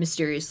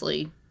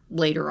mysteriously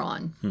later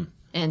on.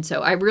 And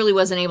so I really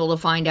wasn't able to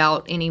find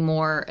out any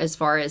more as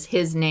far as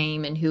his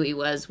name and who he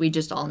was. We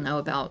just all know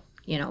about,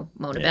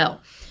 Mona Bell.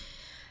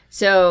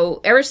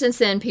 So ever since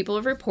then, people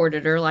have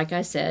reported her, like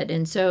I said.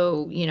 And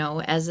so,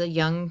 as a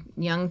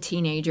young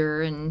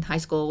teenager in high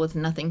school with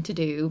nothing to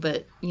do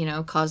but,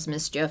 cause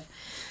mischief,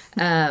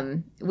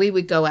 we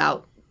would go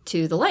out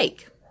to the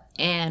lake.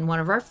 And one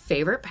of our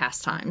favorite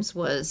pastimes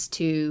was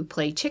to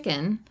play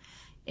chicken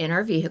in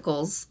our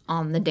vehicles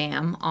on the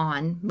dam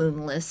on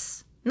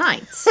moonless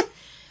nights.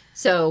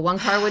 So one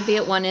car would be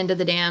at one end of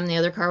the dam, the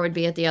other car would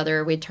be at the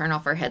other. We'd turn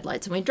off our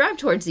headlights and we'd drive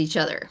towards each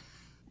other.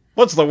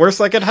 What's the worst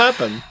that could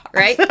happen?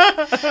 Right?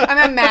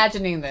 I'm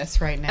imagining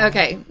this right now.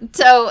 Okay.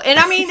 So, and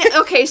I mean,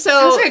 okay, so...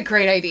 Sounds like a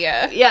great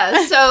idea.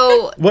 Yeah,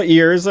 so What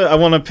year is it? I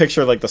want to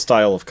picture like the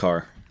style of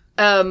car.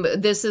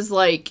 this is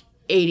like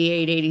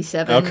 88,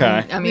 87.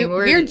 Okay. I mean,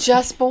 We're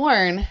just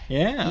born.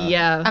 Yeah.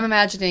 Yeah. I'm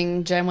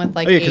imagining Jen with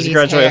like Oh yeah, because you 80s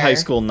graduated hair. high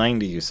school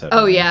 90. You said.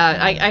 Oh right? yeah,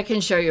 I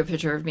can show you a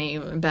picture of me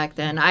back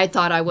then. I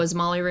thought I was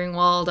Molly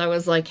Ringwald. I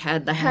was like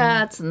had the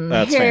hats and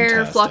That's hair,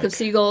 fantastic. flock of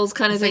seagulls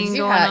kind of It's like thing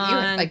you going had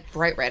on. like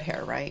bright red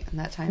hair, right? In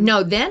that time.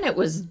 No, then it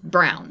was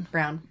brown.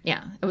 Brown.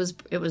 Yeah, it was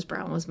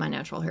brown was my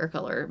natural hair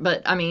color.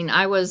 But I mean,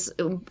 I was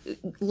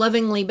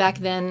lovingly back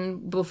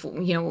then. Before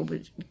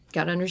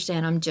got to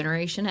understand, I'm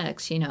Generation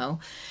X,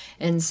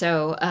 and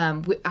so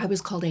I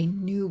was called a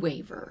new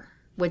waver,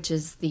 which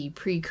is the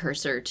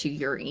precursor to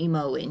your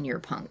emo and your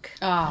punk.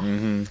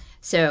 Oh.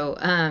 So,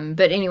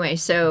 but anyway,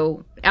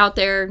 so out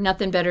there,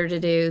 nothing better to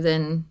do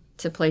than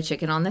to play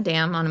chicken on the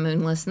dam on a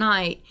moonless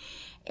night.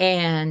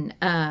 And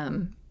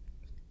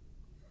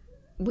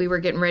we were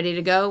getting ready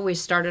to go. We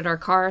started our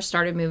car,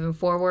 started moving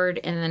forward.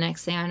 And the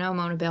next thing I know,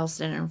 Mona Bell's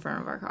standing in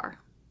front of our car.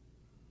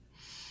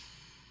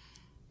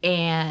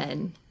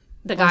 And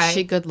the guy... Was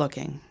she good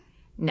looking?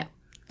 No.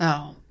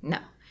 Oh. No.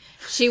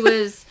 She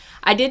was...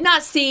 I did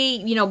not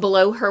see,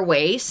 below her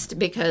waist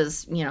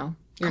because, in a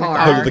car.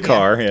 Oh, the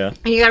car. Yeah.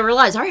 And you got to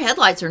realize our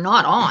headlights are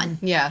not on.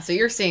 Yeah, so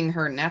you're seeing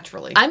her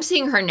naturally. I'm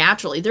seeing her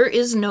naturally. There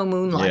is no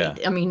moonlight.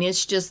 Yeah. I mean,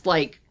 it's just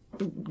like,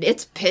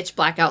 it's pitch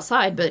black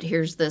outside, but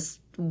here's this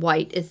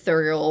white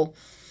ethereal...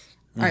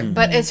 All right,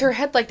 but is her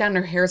head like down?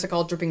 Her hair's like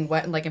all dripping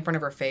wet and like in front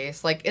of her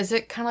face. Like, is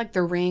it kind of like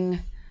The Ring?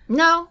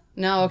 No.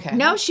 No, okay.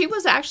 No, she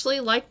was actually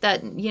like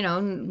that,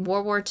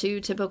 World War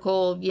II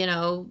typical,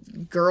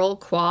 girl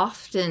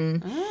coiffed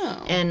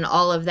and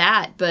all of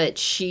that. But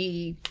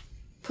she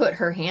put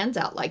her hands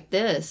out like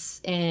this.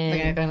 And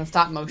Like in a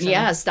stop motion.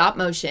 yeah, stop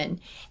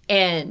motion.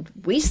 And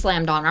we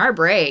slammed on our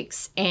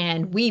brakes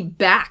and we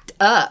backed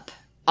up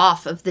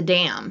off of the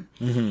dam.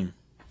 Mm-hmm.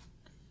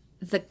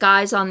 The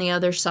guys on the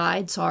other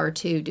side saw her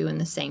too doing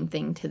the same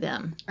thing to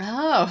them.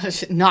 Oh,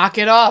 knock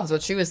it off is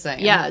what she was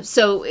saying. Yeah,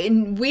 so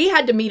we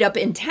had to meet up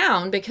in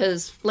town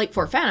because Lake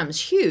Fort Phantom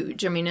is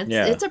huge. I mean,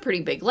 it's a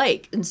pretty big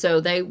lake. And so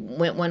they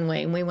went one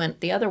way and we went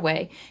the other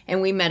way.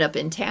 And we met up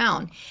in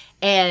town.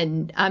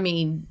 And, I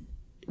mean,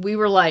 we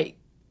were like...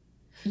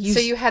 So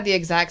you had the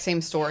exact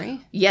same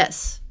story?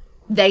 Yes.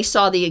 They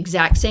saw the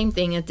exact same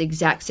thing at the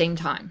exact same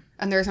time.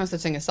 And there's no such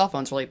thing as cell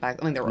phones really back.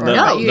 I mean, there were. No,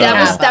 No, you that didn't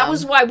was have that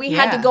was why we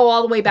had to Yeah. go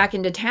all the way back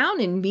into town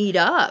and meet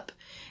up.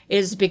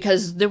 is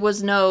because there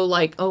was no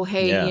like, oh,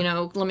 hey, Yeah. you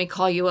know, let me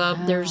call you up.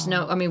 There's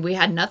no, I mean, we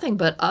had nothing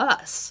but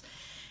us.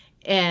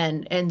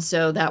 And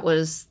so that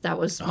was my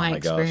my gosh.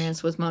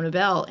 experience with Mona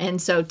Bell. And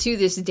so to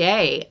this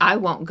day, I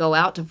won't go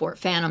out to Fort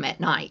Phantom at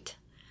night.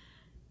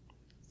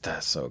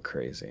 That's so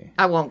crazy.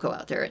 I won't go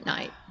out there at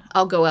night.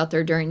 I'll go out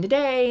there during the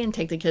day and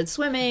take the kids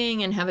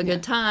swimming and have a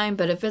good time.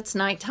 But if it's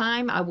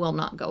nighttime, I will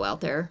not go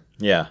out there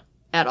Yeah.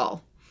 at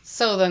all.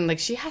 So then, like,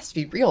 she has to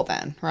be real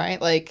then, right?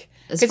 Like,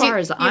 As 'cause far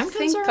as I'm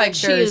think, concerned, like,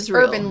 she there's is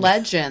real. urban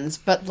legends,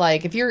 but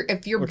like, if you're Well,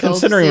 both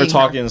considering we're seeing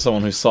talking her- to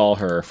someone who saw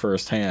her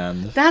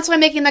firsthand. that's why I'm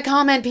making the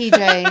comment,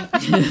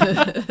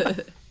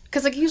 PJ.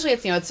 Because like usually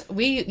it's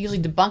we usually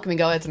debunk them and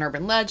go it's an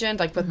urban legend,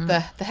 like with the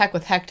heck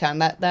with Hecktown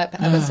that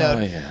episode.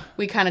 Oh, yeah.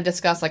 We kind of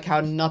discussed like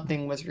how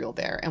nothing was real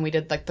there, and we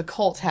did like the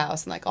cult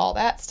house and like all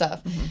that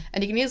stuff.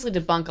 And you can easily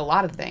debunk a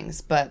lot of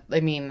things, but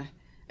I mean,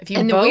 if you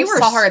And then both we were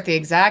saw her at the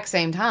exact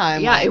same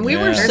time, Yeah, like, and we Yeah.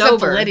 were There's there's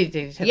sober. a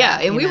validity to Yeah,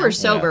 that, and we you know? were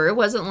sober. It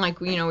wasn't like,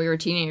 you know, we were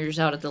teenagers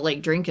out at the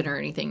lake drinking or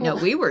anything. No,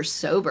 we were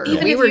sober.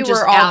 Even we if were you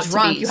just were all out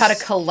drunk, to be you had a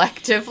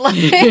collective like.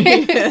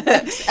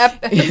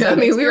 I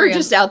mean, we were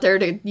just out there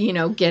to, you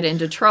know, get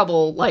into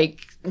trouble,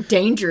 like,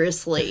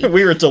 dangerously.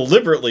 We were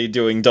deliberately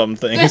doing dumb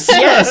things.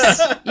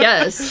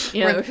 yes.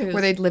 You know,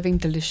 Were they living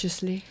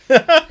deliciously?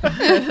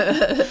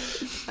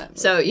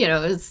 so, you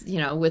know, it's, you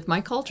know, with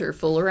my culture,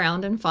 fool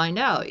around and find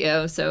out, you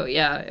know. So,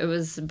 yeah, it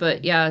was,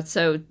 but yeah,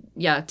 so,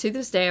 yeah, to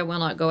this day, I will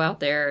not go out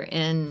there.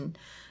 And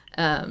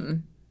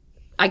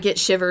I get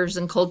shivers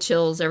and cold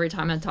chills every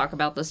time I talk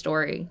about the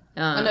story.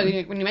 I know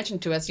when you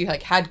mentioned to us, you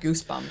like had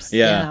goosebumps.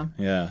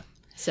 Yeah.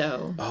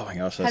 So, Oh my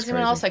gosh, that's Has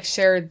anyone crazy. else like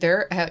shared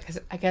their?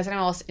 I guess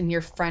anyone else in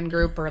your friend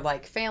group or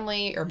like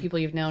family or people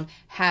you've known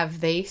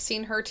have they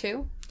seen her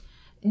too?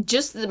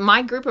 just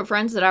my group of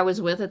friends that I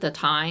was with at the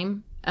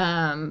time,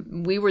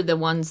 we were the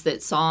ones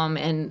that saw him.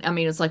 And I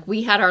mean, it's like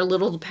we had our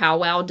little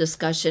powwow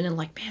discussion and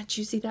like, man, did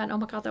you see that? Oh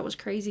my God, that was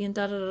crazy. And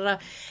da da da da.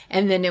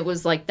 And then it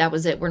was like, that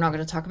was it. We're not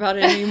going to talk about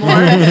it anymore.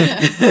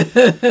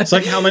 It's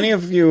like, how many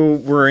of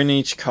you were in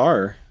each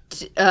car?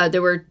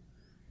 There were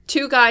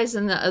 2 guys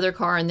in the other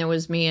car, and there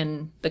was me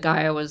and the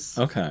guy I was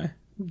Okay.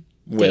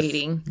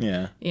 dating,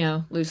 Yeah. you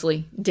know,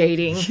 loosely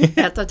dating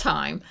at the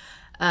time.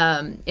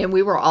 And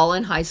we were all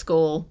in high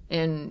school,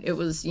 and it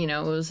was, you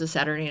know, it was a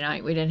Saturday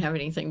night. We didn't have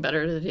anything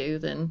better to do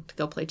than to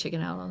go play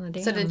chicken out on the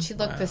dam. So did she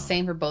look the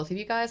same for both of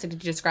you guys? Like,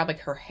 did you describe like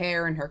her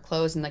hair and her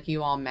clothes and like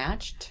you all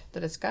matched the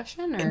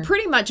discussion? Or?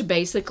 Pretty much,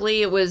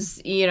 basically, it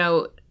was, you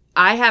know,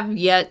 I have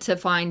yet to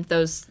find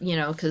those, you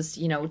know, because,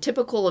 you know,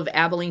 typical of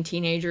Abilene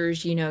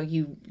teenagers, you know,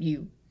 you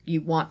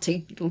want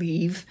to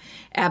leave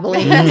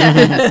Abilene.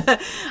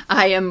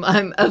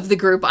 I'm of the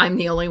group. I'm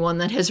the only one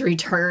that has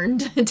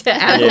returned to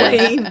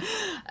Abilene.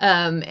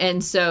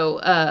 And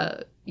so,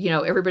 you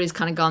know, everybody's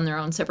kind of gone their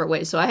own separate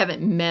ways. So I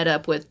haven't met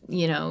up with,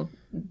 you know,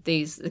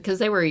 these, because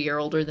they were a year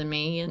older than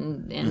me.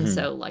 And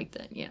so like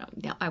that, you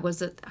know, I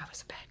was a bad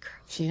girl.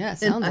 Yeah,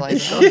 sounds like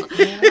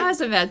it. I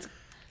was a bad.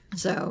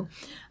 So,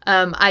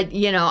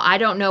 I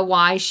don't know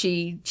why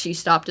she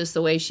stopped us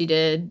the way she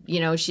did. You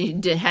know,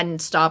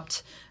 hadn't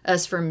stopped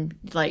us from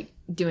like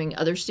doing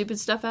other stupid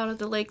stuff out at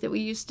the lake that we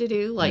used to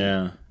do, like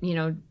you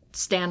know,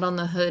 stand on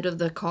the hood of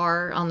the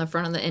car on the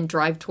front of and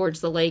drive towards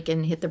the lake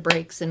and hit the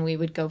brakes, and we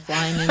would go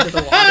flying into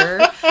the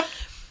water.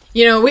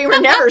 You know, we were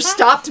never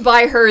stopped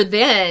by her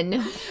then.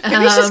 Maybe she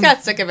just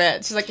got sick of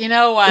it. She's like, you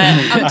know what?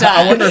 I'm done.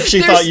 I wonder if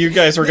she thought you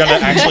guys were going to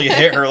actually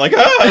hit her. Like,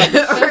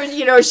 ah! Or,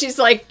 you know, she's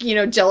like, you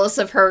know, jealous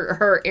of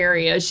her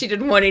area. She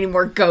didn't want any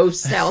more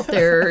ghosts out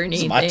there or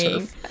anything. my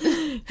turf.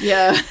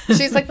 Yeah.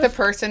 She's like the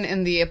person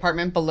in the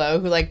apartment below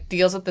who like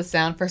deals with the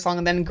sound for a song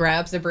and then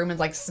grabs the broom and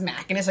like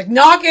smacking. It's like,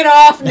 knock it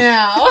off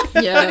now.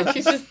 Yeah.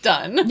 She's just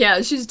done.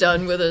 Yeah, she's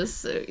done with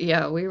us.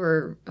 Yeah, we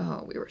were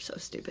so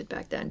stupid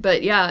back then.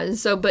 But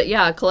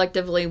yeah,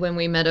 collectively when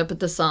we met up at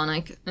the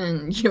Sonic,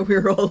 and you know, we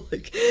were all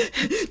like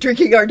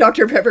drinking our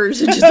Dr.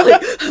 Peppers and just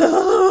like,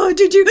 oh,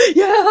 did you?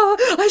 Yeah,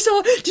 I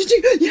saw. Did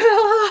you?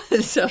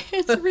 Yeah. So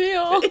It's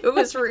real. it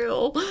was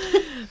real.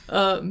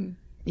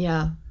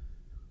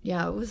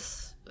 Yeah, it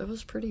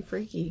was pretty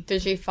freaky.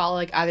 Did she follow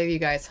like either of you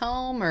guys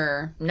home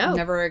or No.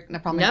 Never. No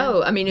problem.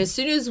 No, I mean, as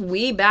soon as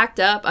we backed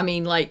up, I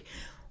mean, like,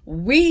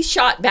 we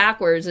shot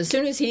backwards. As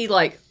soon as he,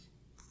 like,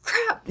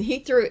 crap, he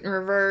threw it in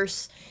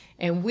reverse,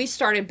 and we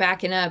started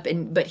backing up.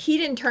 But he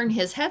didn't turn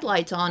his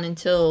headlights on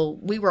until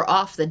we were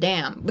off the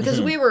dam,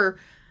 because we were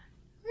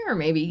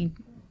maybe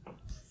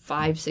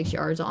 5-6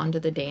 yards onto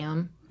the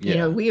dam. You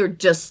know, we were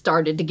just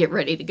started to get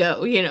ready to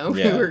go. You know,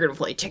 we were going to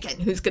play chicken.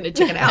 Who's going to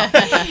chicken out?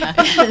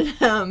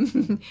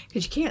 Because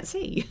you can't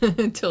see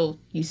until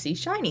you see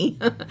shiny.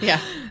 Yeah.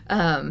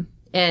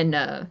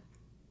 And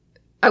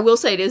I will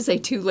say it is a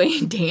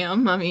 2-lane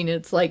dam. I mean,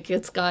 it's like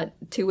it's got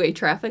 2-way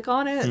traffic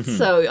on it.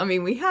 So, I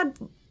mean, we had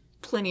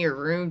plenty of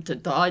room to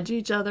dodge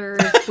each other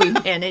if we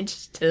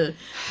managed to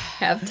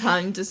have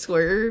time to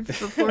swerve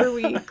before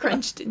we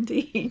crunched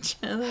into each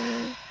other.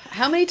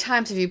 How many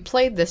times have you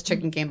played this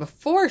chicken game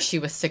before she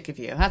was sick of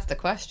you? That's the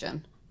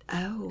question.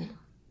 Oh,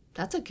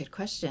 that's a good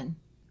question.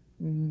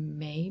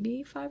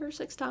 maybe 5 or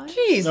 6 times.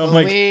 Jeez, Oh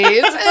my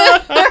Louise.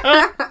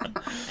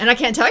 And I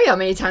can't tell you how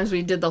many times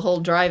we did the whole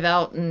drive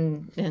out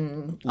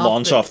and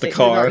Launch off the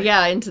car.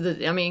 Yeah, into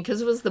the. I mean,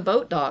 because it was the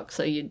boat dock,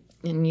 so you'd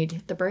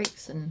hit the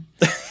brakes and.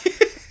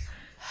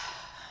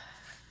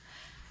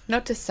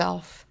 Note to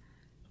self: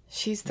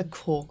 she's the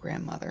cool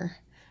grandmother,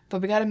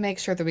 but we got to make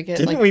sure that we get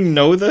Didn't we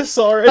know this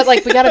already? But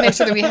like, we got to make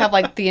sure that we have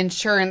like the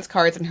insurance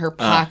cards in her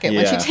pocket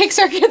when she yeah. takes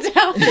our kids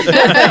out.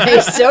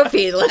 Hey,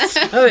 Sophie, let's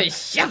go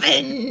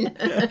shopping.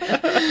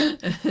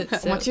 I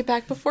want you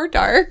back before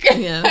dark.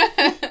 Yeah.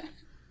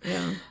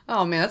 Yeah.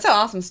 Oh man, that's an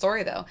awesome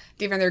story though.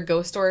 Do you have any other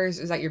ghost stories?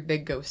 Or is that your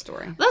big ghost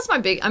story? That's my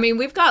big. I mean,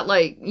 we've got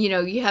like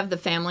you have the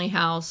family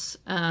house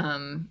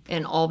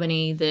in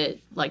Albany that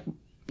like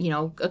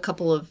a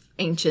couple of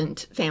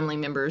ancient family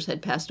members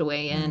had passed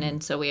away in,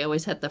 and so we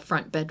always had the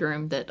front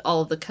bedroom that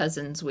all of the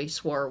cousins we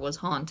swore was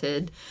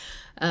haunted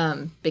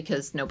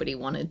because nobody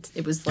wanted.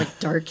 It was like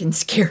dark and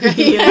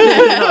scary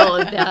and all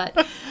of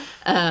that.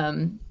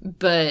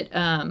 But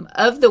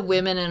of the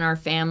women in our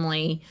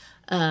family.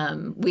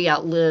 We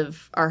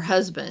outlive our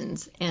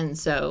husbands, and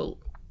so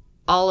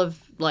all of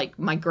like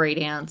my great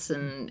aunts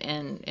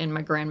and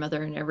my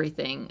grandmother and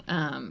everything,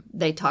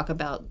 they talk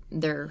about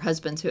their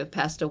husbands who have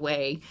passed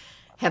away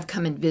have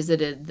come and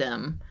visited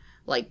them,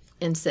 like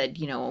and said,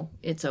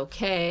 it's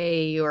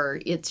okay or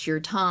it's your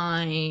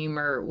time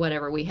or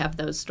whatever. We have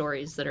those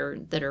stories that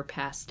are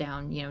passed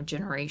down,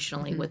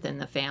 generationally within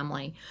the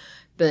family.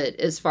 But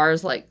as far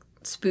as like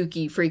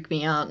spooky, freak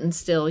me out, and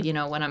still,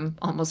 when I'm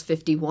almost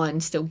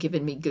 51, still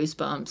giving me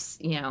goosebumps.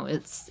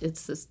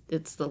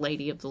 It's the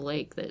Lady of the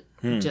Lake that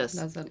just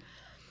Doesn't.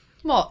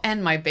 Well,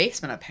 and my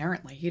basement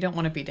apparently. You don't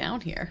want to be down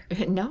here.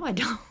 No, I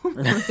don't.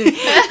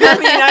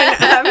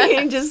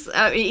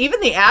 Even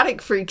the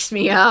attic freaks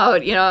me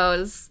out.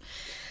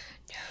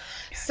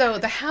 So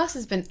the house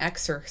has been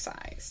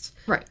exorcised.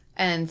 Right.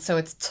 And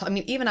so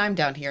even I'm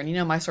down here,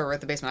 and my story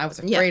with the basement, I was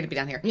afraid to be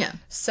down here. Yeah.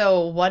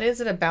 So what is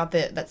it about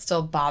that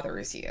still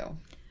bothers you?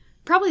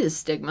 Probably the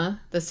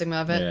stigma. The stigma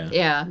of it?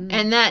 Yeah.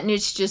 And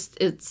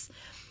it's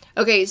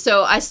okay.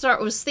 So I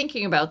was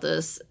thinking about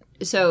this.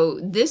 So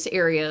this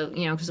area,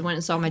 because I went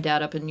and saw my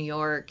dad up in New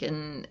York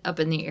and up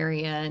in the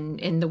area,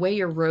 and the way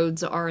your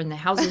roads are and the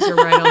houses are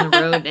right on the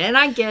road. And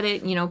I get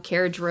it,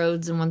 carriage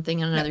roads and one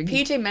thing and another.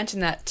 PJ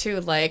mentioned that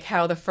too, like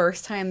how the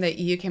first time that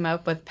you came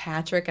up with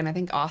Patrick and I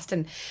think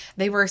Austin,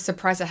 they were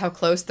surprised at how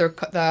close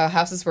the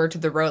houses were to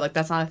the road. Like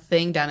that's not a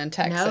thing down in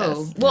Texas.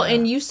 No. Well,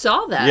 and you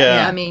saw that.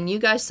 Yeah. I mean, you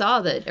guys saw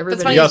that.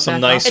 Everybody funny. You got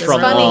some nice It's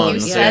front funny lawns.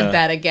 you said Yeah.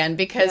 that again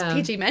because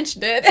PJ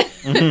mentioned it.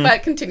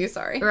 But continue,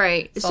 sorry.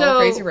 Right. It's all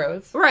crazy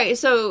roads. Right.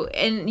 So,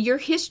 and your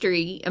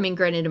history, I mean,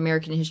 granted,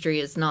 American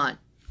history is not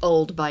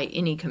old by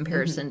any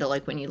comparison to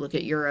like when you look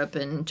at Europe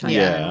and China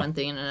and one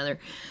thing and another.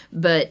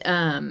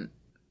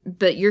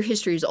 But your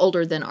history is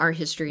older than our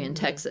history in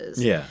Texas.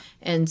 Yeah.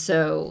 And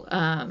so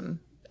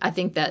I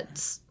think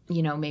that's,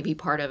 maybe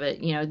part of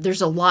it.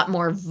 There's a lot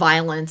more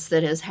violence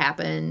that has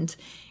happened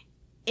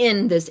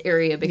in this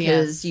area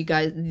because you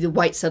guys, the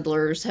white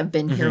settlers have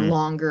been here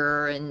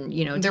longer and,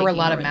 There were a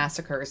lot of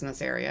massacres in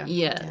this area.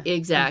 Yeah,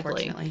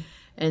 exactly. Unfortunately.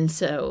 And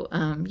so,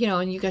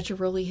 and you got your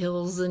rolly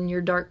hills and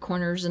your dark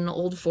corners and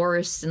old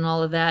forests and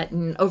all of that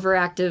and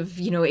overactive,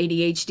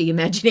 ADHD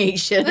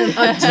imagination. And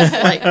I'm just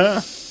like,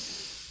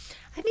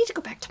 I need to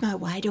go back to my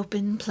wide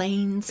open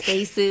plain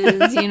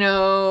spaces,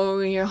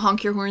 you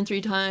honk your horn 3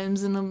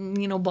 times and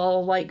the,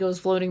 ball of light goes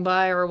floating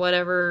by or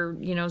whatever,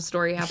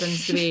 story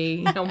happens to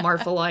be,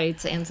 Marfa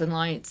lights, Anson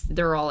lights,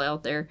 they're all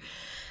out there.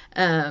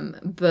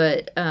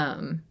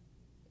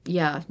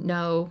 Yeah,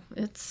 no,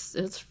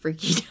 it's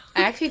freaky.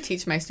 I actually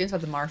teach my students about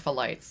the Marfa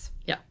lights.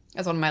 Yeah.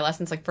 As one of my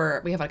lessons,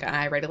 we have like an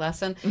I-ready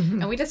lesson,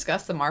 and we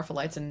discuss the Marfa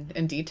lights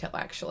in detail,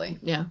 actually.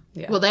 Yeah.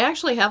 Yeah. Well, they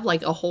actually have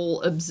like a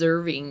whole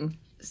observing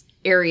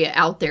area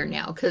out there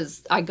now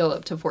because I go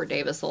up to Fort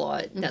Davis a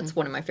lot. That's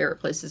one of my favorite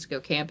places to go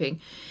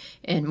camping.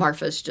 And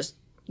Marfa's just,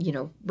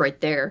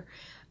 right there.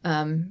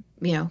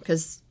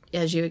 Because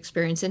as you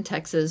experience in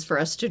Texas, for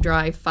us to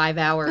drive 5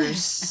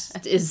 hours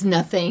is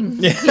nothing.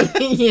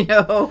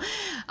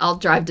 I'll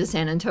drive to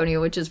San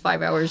Antonio, which is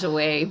 5 hours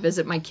away,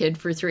 visit my kid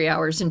for 3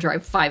 hours and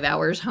drive 5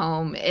 hours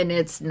home, and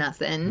it's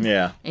nothing.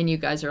 Yeah. And you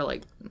guys are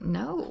like,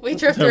 no. We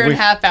drove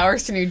 3.5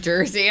 hours to New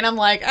Jersey, and I'm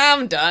like,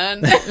 I'm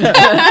done.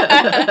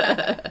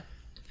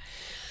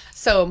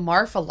 So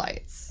Marfa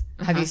lights,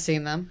 have you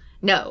seen them?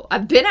 No,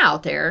 I've been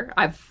out there.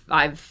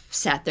 I've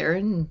sat there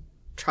and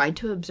tried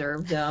to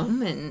observe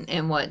them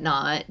and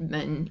whatnot,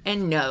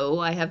 and no,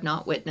 I have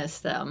not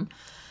witnessed them.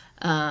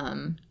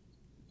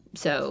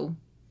 So,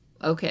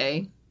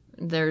 okay.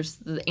 There's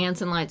the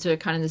Anson lights are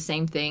kind of the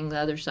same thing. The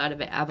other side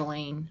of it,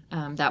 Abilene,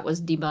 that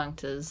was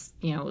debunked as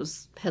it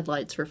was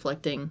headlights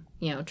reflecting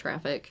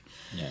traffic.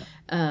 Yeah.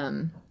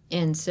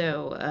 And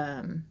so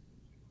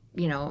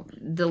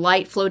the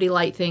floaty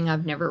light thing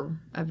I've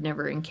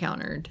never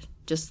encountered.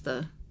 Just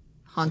the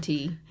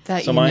haunty.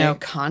 That So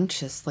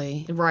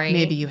consciously. Right.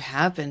 Maybe you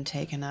have been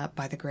taken up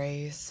by the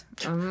Greys.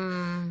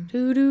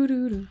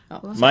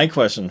 My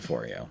question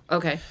for you.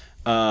 Okay.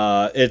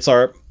 It's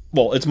our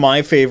well, it's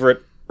my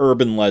favorite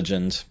urban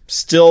legend.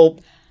 Still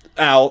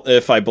out,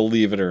 if I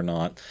believe it or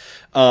not.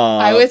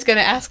 I was going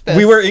to ask this.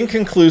 We were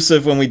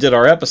inconclusive when we did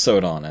our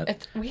episode on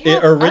it.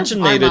 It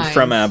originated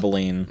from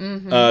Abilene.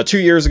 Mm-hmm. 2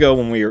 years ago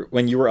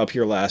when you were up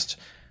here last,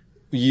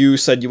 you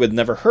said you had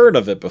never heard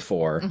of it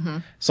before. Mm-hmm.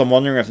 So I'm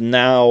wondering if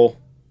now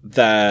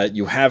that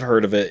you have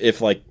heard of it,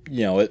 if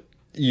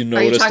you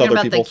noticed other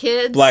about people. The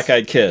kids?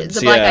 Black-eyed kids.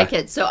 The black-eyed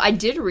kids. So I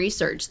did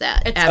research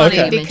that. It's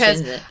funny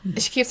because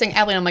she keeps saying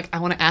Abilene. I'm like, I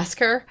want to ask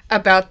her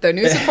about the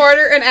news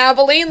reporter in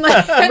Abilene.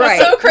 Like,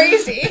 it's so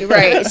crazy.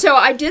 Right. So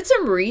I did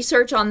some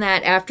research on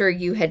that after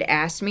you had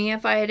asked me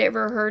if I had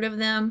ever heard of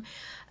them.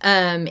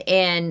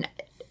 And,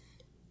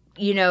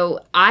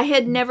 I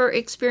had never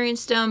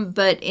experienced them,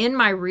 but in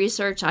my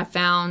research, I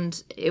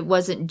found it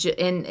wasn't,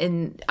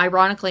 and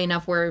ironically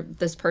enough, where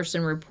this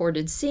person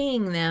reported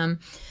seeing them,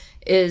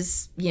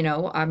 is, we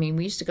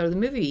used to go to the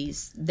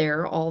movies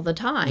there all the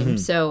time. Mm-hmm.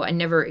 So I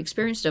never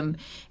experienced them.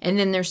 And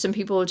then there's some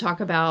people who talk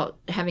about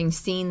having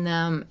seen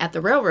them at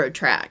the railroad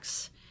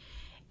tracks.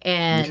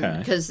 And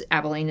because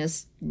Abilene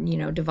is,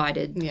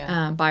 divided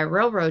by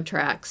railroad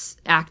tracks,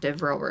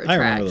 active railroad tracks. I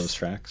remember those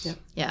tracks.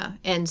 Yeah.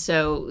 And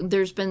so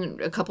there's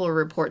been a couple of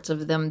reports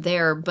of them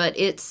there, but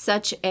it's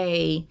such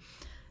a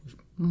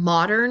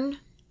modern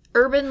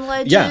urban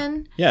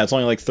legend. Yeah, it's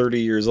only like 30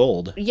 years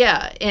old.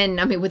 Yeah,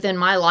 and I mean within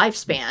my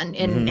lifespan,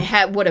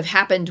 and would have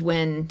happened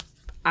when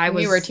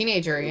you were a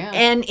teenager,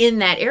 and in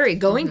that area,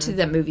 going to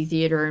the movie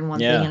theater and one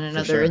thing and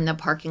another sure. in the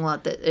parking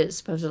lot that it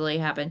supposedly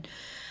happened.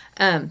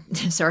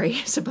 Sorry,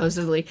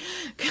 supposedly,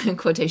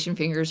 quotation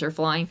fingers are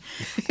flying.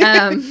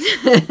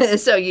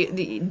 So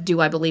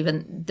do I believe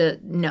in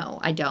no,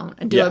 I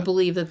don't. Do I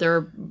believe that there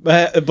are...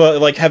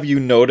 But like, have you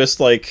noticed,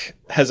 like,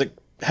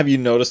 have you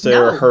noticed it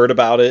or heard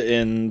about it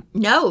in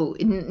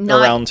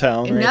around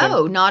town? Or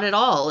anything? Not at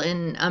all.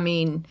 And I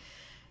mean,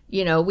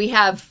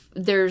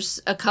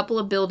 there's a couple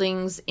of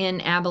buildings in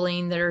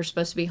Abilene that are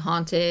supposed to be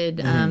haunted.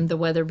 Mm-hmm. The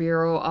Weather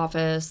Bureau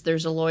office,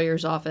 there's a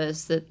lawyer's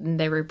office that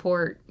they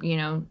report,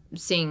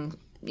 seeing,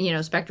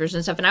 specters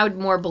and stuff. And I would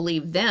more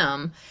believe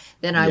them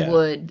than I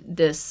would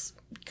this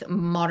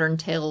modern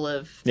tale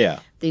of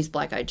these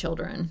black-eyed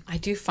children. I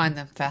do find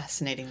them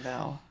fascinating,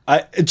 though.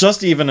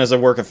 Just even as a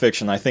work of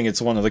fiction, I think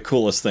it's one of the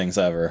coolest things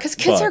ever. Because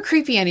kids are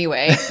creepy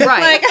anyway.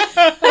 Right.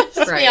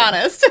 Let's be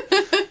honest.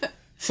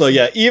 So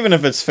yeah, even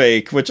if it's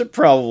fake, which it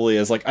probably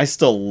is, like, I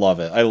still love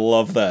it. I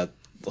love that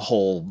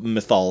whole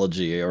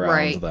mythology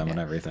around them and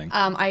everything.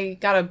 I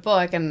got a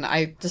book and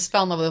I just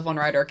fell in love with one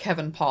writer,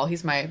 Kevin Paul.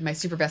 He's my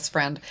super best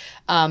friend.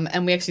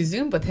 And we actually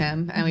Zoomed with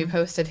him and we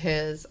posted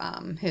his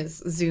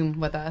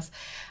Zoom with us.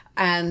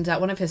 And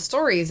one of his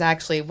stories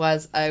actually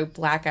was a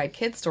black-eyed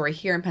kid story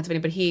here in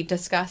Pennsylvania, but he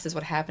discusses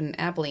what happened in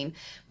Abilene.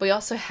 But we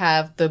also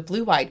have the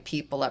blue-eyed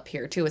people up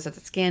here, too. It's a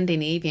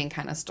Scandinavian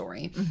kind of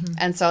story. Mm-hmm.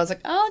 And so I was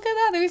like, oh, look at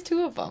that. There's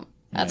two of them.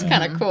 That's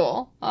kind of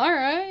cool. All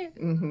right.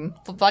 Mm-hmm.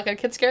 Black-eyed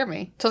kids scare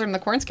me. Children in the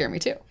Corn scare me,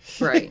 too.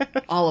 Right.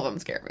 All of them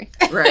scare me.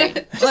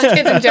 Right. Just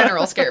kids in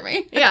general scare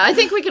me. Yeah, I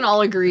think we can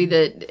all agree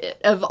that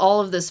of all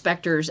of the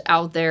specters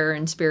out there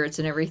and spirits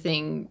and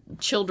everything,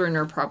 children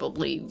are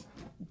probably,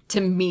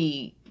 to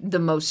me, the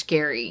most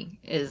scary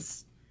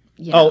is,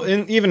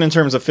 and even in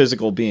terms of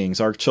physical beings,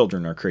 our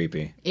children are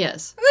creepy.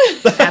 Yes,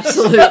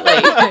 absolutely.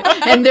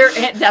 And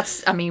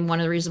that's one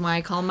of the reasons why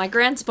I call them my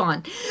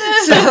grandspawn.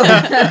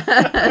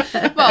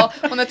 So. Well,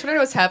 when the tornado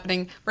was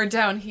happening, we're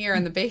down here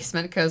in the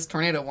basement because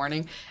tornado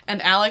warning,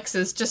 and Alex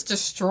is just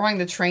destroying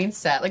the train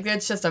set. Like,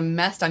 it's just a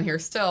mess down here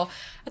still.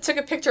 I took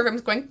a picture of him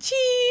going,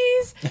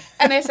 cheese!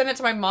 And I sent it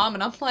to my mom,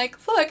 and I'm like,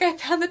 look, I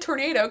found the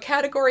tornado,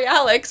 category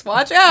Alex,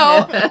 watch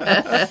out!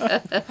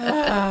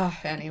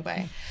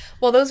 Anyway.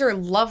 Well, those are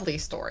lovely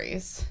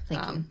stories.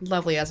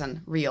 Lovely as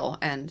in real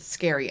and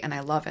scary, and I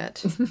love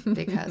it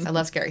because I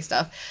love scary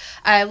stuff.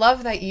 I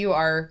love that you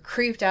are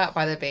creeped out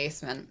by the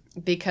basement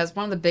because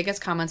one of the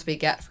biggest comments we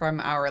get from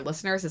our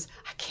listeners is,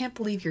 I can't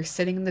believe you're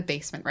sitting in the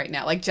basement right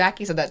now. Like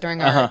Jackie said that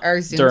during our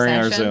Zoom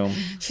session.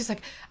 She's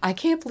like, I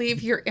can't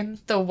believe you're in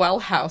the well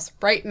house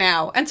right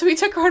now. And so we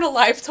took her on a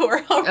live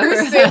tour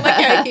over Zoom.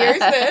 Like, here's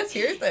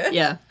this.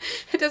 Yeah.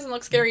 It doesn't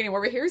look scary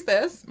anymore, but here's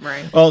this.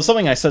 Right. Well,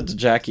 something I said to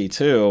Jackie,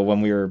 too,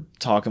 when we were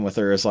talking with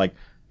her is like,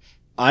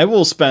 I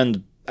will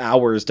spend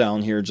hours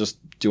down here just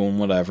doing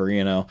whatever,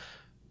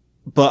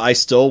 but I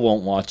still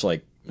won't watch,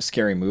 like,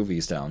 scary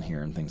movies down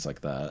here and things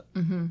like that.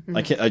 Mm-hmm.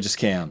 I just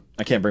can't.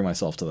 I can't bring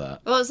myself to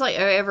that. Well, it's like,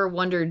 I ever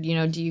wondered,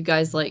 do you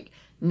guys, like,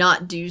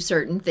 not do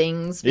certain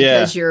things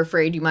because you're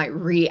afraid you might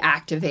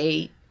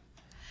reactivate?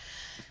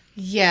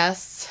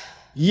 Yes.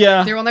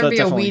 Yeah. There will never be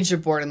a Ouija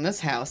board in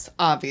this house,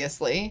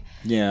 obviously.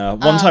 Yeah.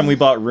 One time we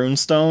bought rune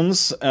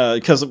stones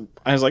because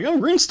I was like, oh,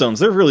 runestones,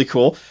 they're really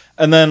cool.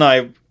 And then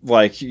I,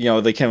 like,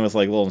 they came with,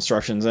 like, little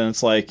instructions, and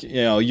it's like,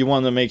 you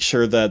want to make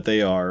sure that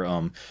they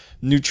are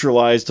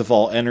neutralized of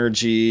all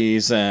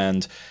energies,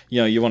 and,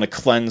 you want to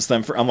cleanse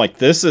them I'm like,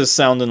 this is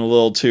sounding a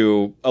little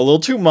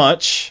too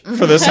much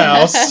for this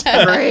house.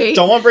 Right.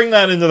 Don't want to bring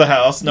that into the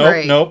house. Nope,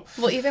 right. Nope.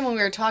 Well, even when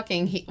we were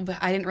talking,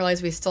 I didn't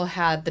realize we still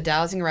had the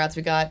dowsing rods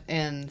we got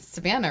in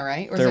Savannah,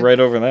 right? They're right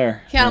over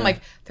there. Yeah, I'm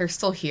like, they're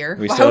still here.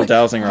 We still have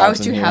dowsing rods. Why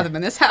would you have them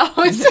in this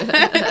house?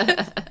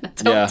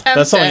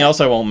 That's something else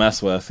I won't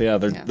mess with. Yeah,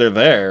 they're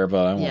there,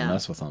 but I won't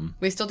mess with them.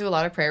 We still do a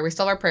lot of prayer. We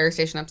still have our prayer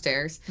station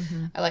upstairs.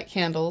 Mm-hmm. I light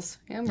candles.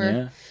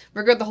 Yeah,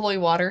 we're good with the holy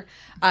water.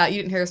 You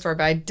didn't hear the story,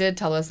 but I did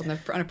tell us on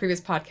a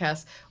previous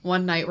podcast.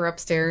 One night we're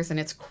upstairs and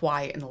it's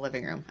quiet in the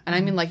living room, and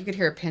I mean, like, you could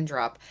hear a pin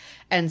drop.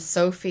 And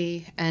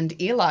Sophie and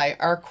Eli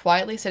are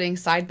quietly sitting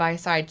side by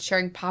side,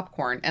 sharing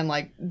popcorn and,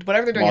 like,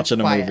 whatever they're doing.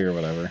 Watching a movie or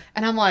whatever.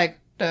 And I'm like,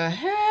 the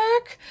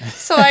heck?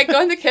 So I go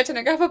in the kitchen,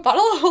 I grab a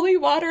bottle of holy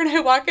water, and I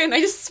walk in and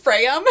I just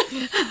spray them.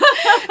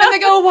 And they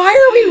go, why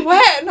are we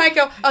wet? And I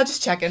go, oh,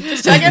 just checking.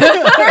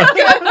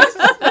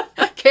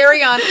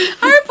 Carry on.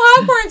 Our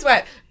popcorn's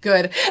wet.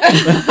 Good.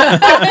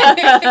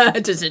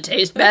 Does it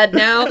taste bad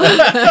now? Put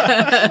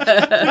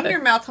it in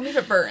your mouth. Tell me if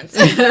it burns.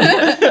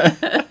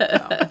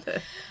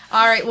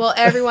 All right. Well,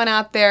 everyone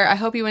out there, I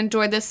hope you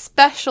enjoyed this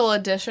special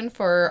edition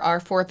for our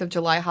 4th of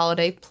July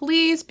holiday.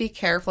 Please be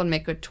careful and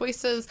make good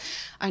choices.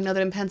 I know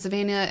that in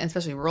Pennsylvania, and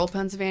especially rural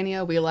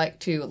Pennsylvania, we like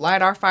to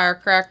light our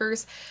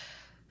firecrackers.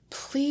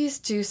 Please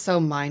do so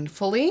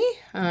mindfully.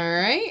 All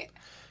right.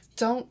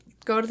 Don't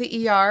go to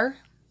the ER.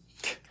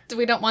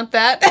 We don't want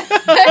that.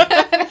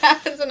 It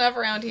happens enough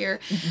around here.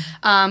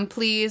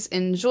 Please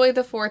enjoy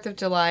the 4th of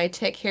July.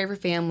 Take care of your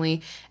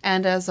family.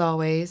 And as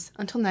always,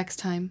 until next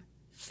time,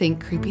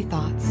 think creepy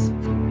thoughts.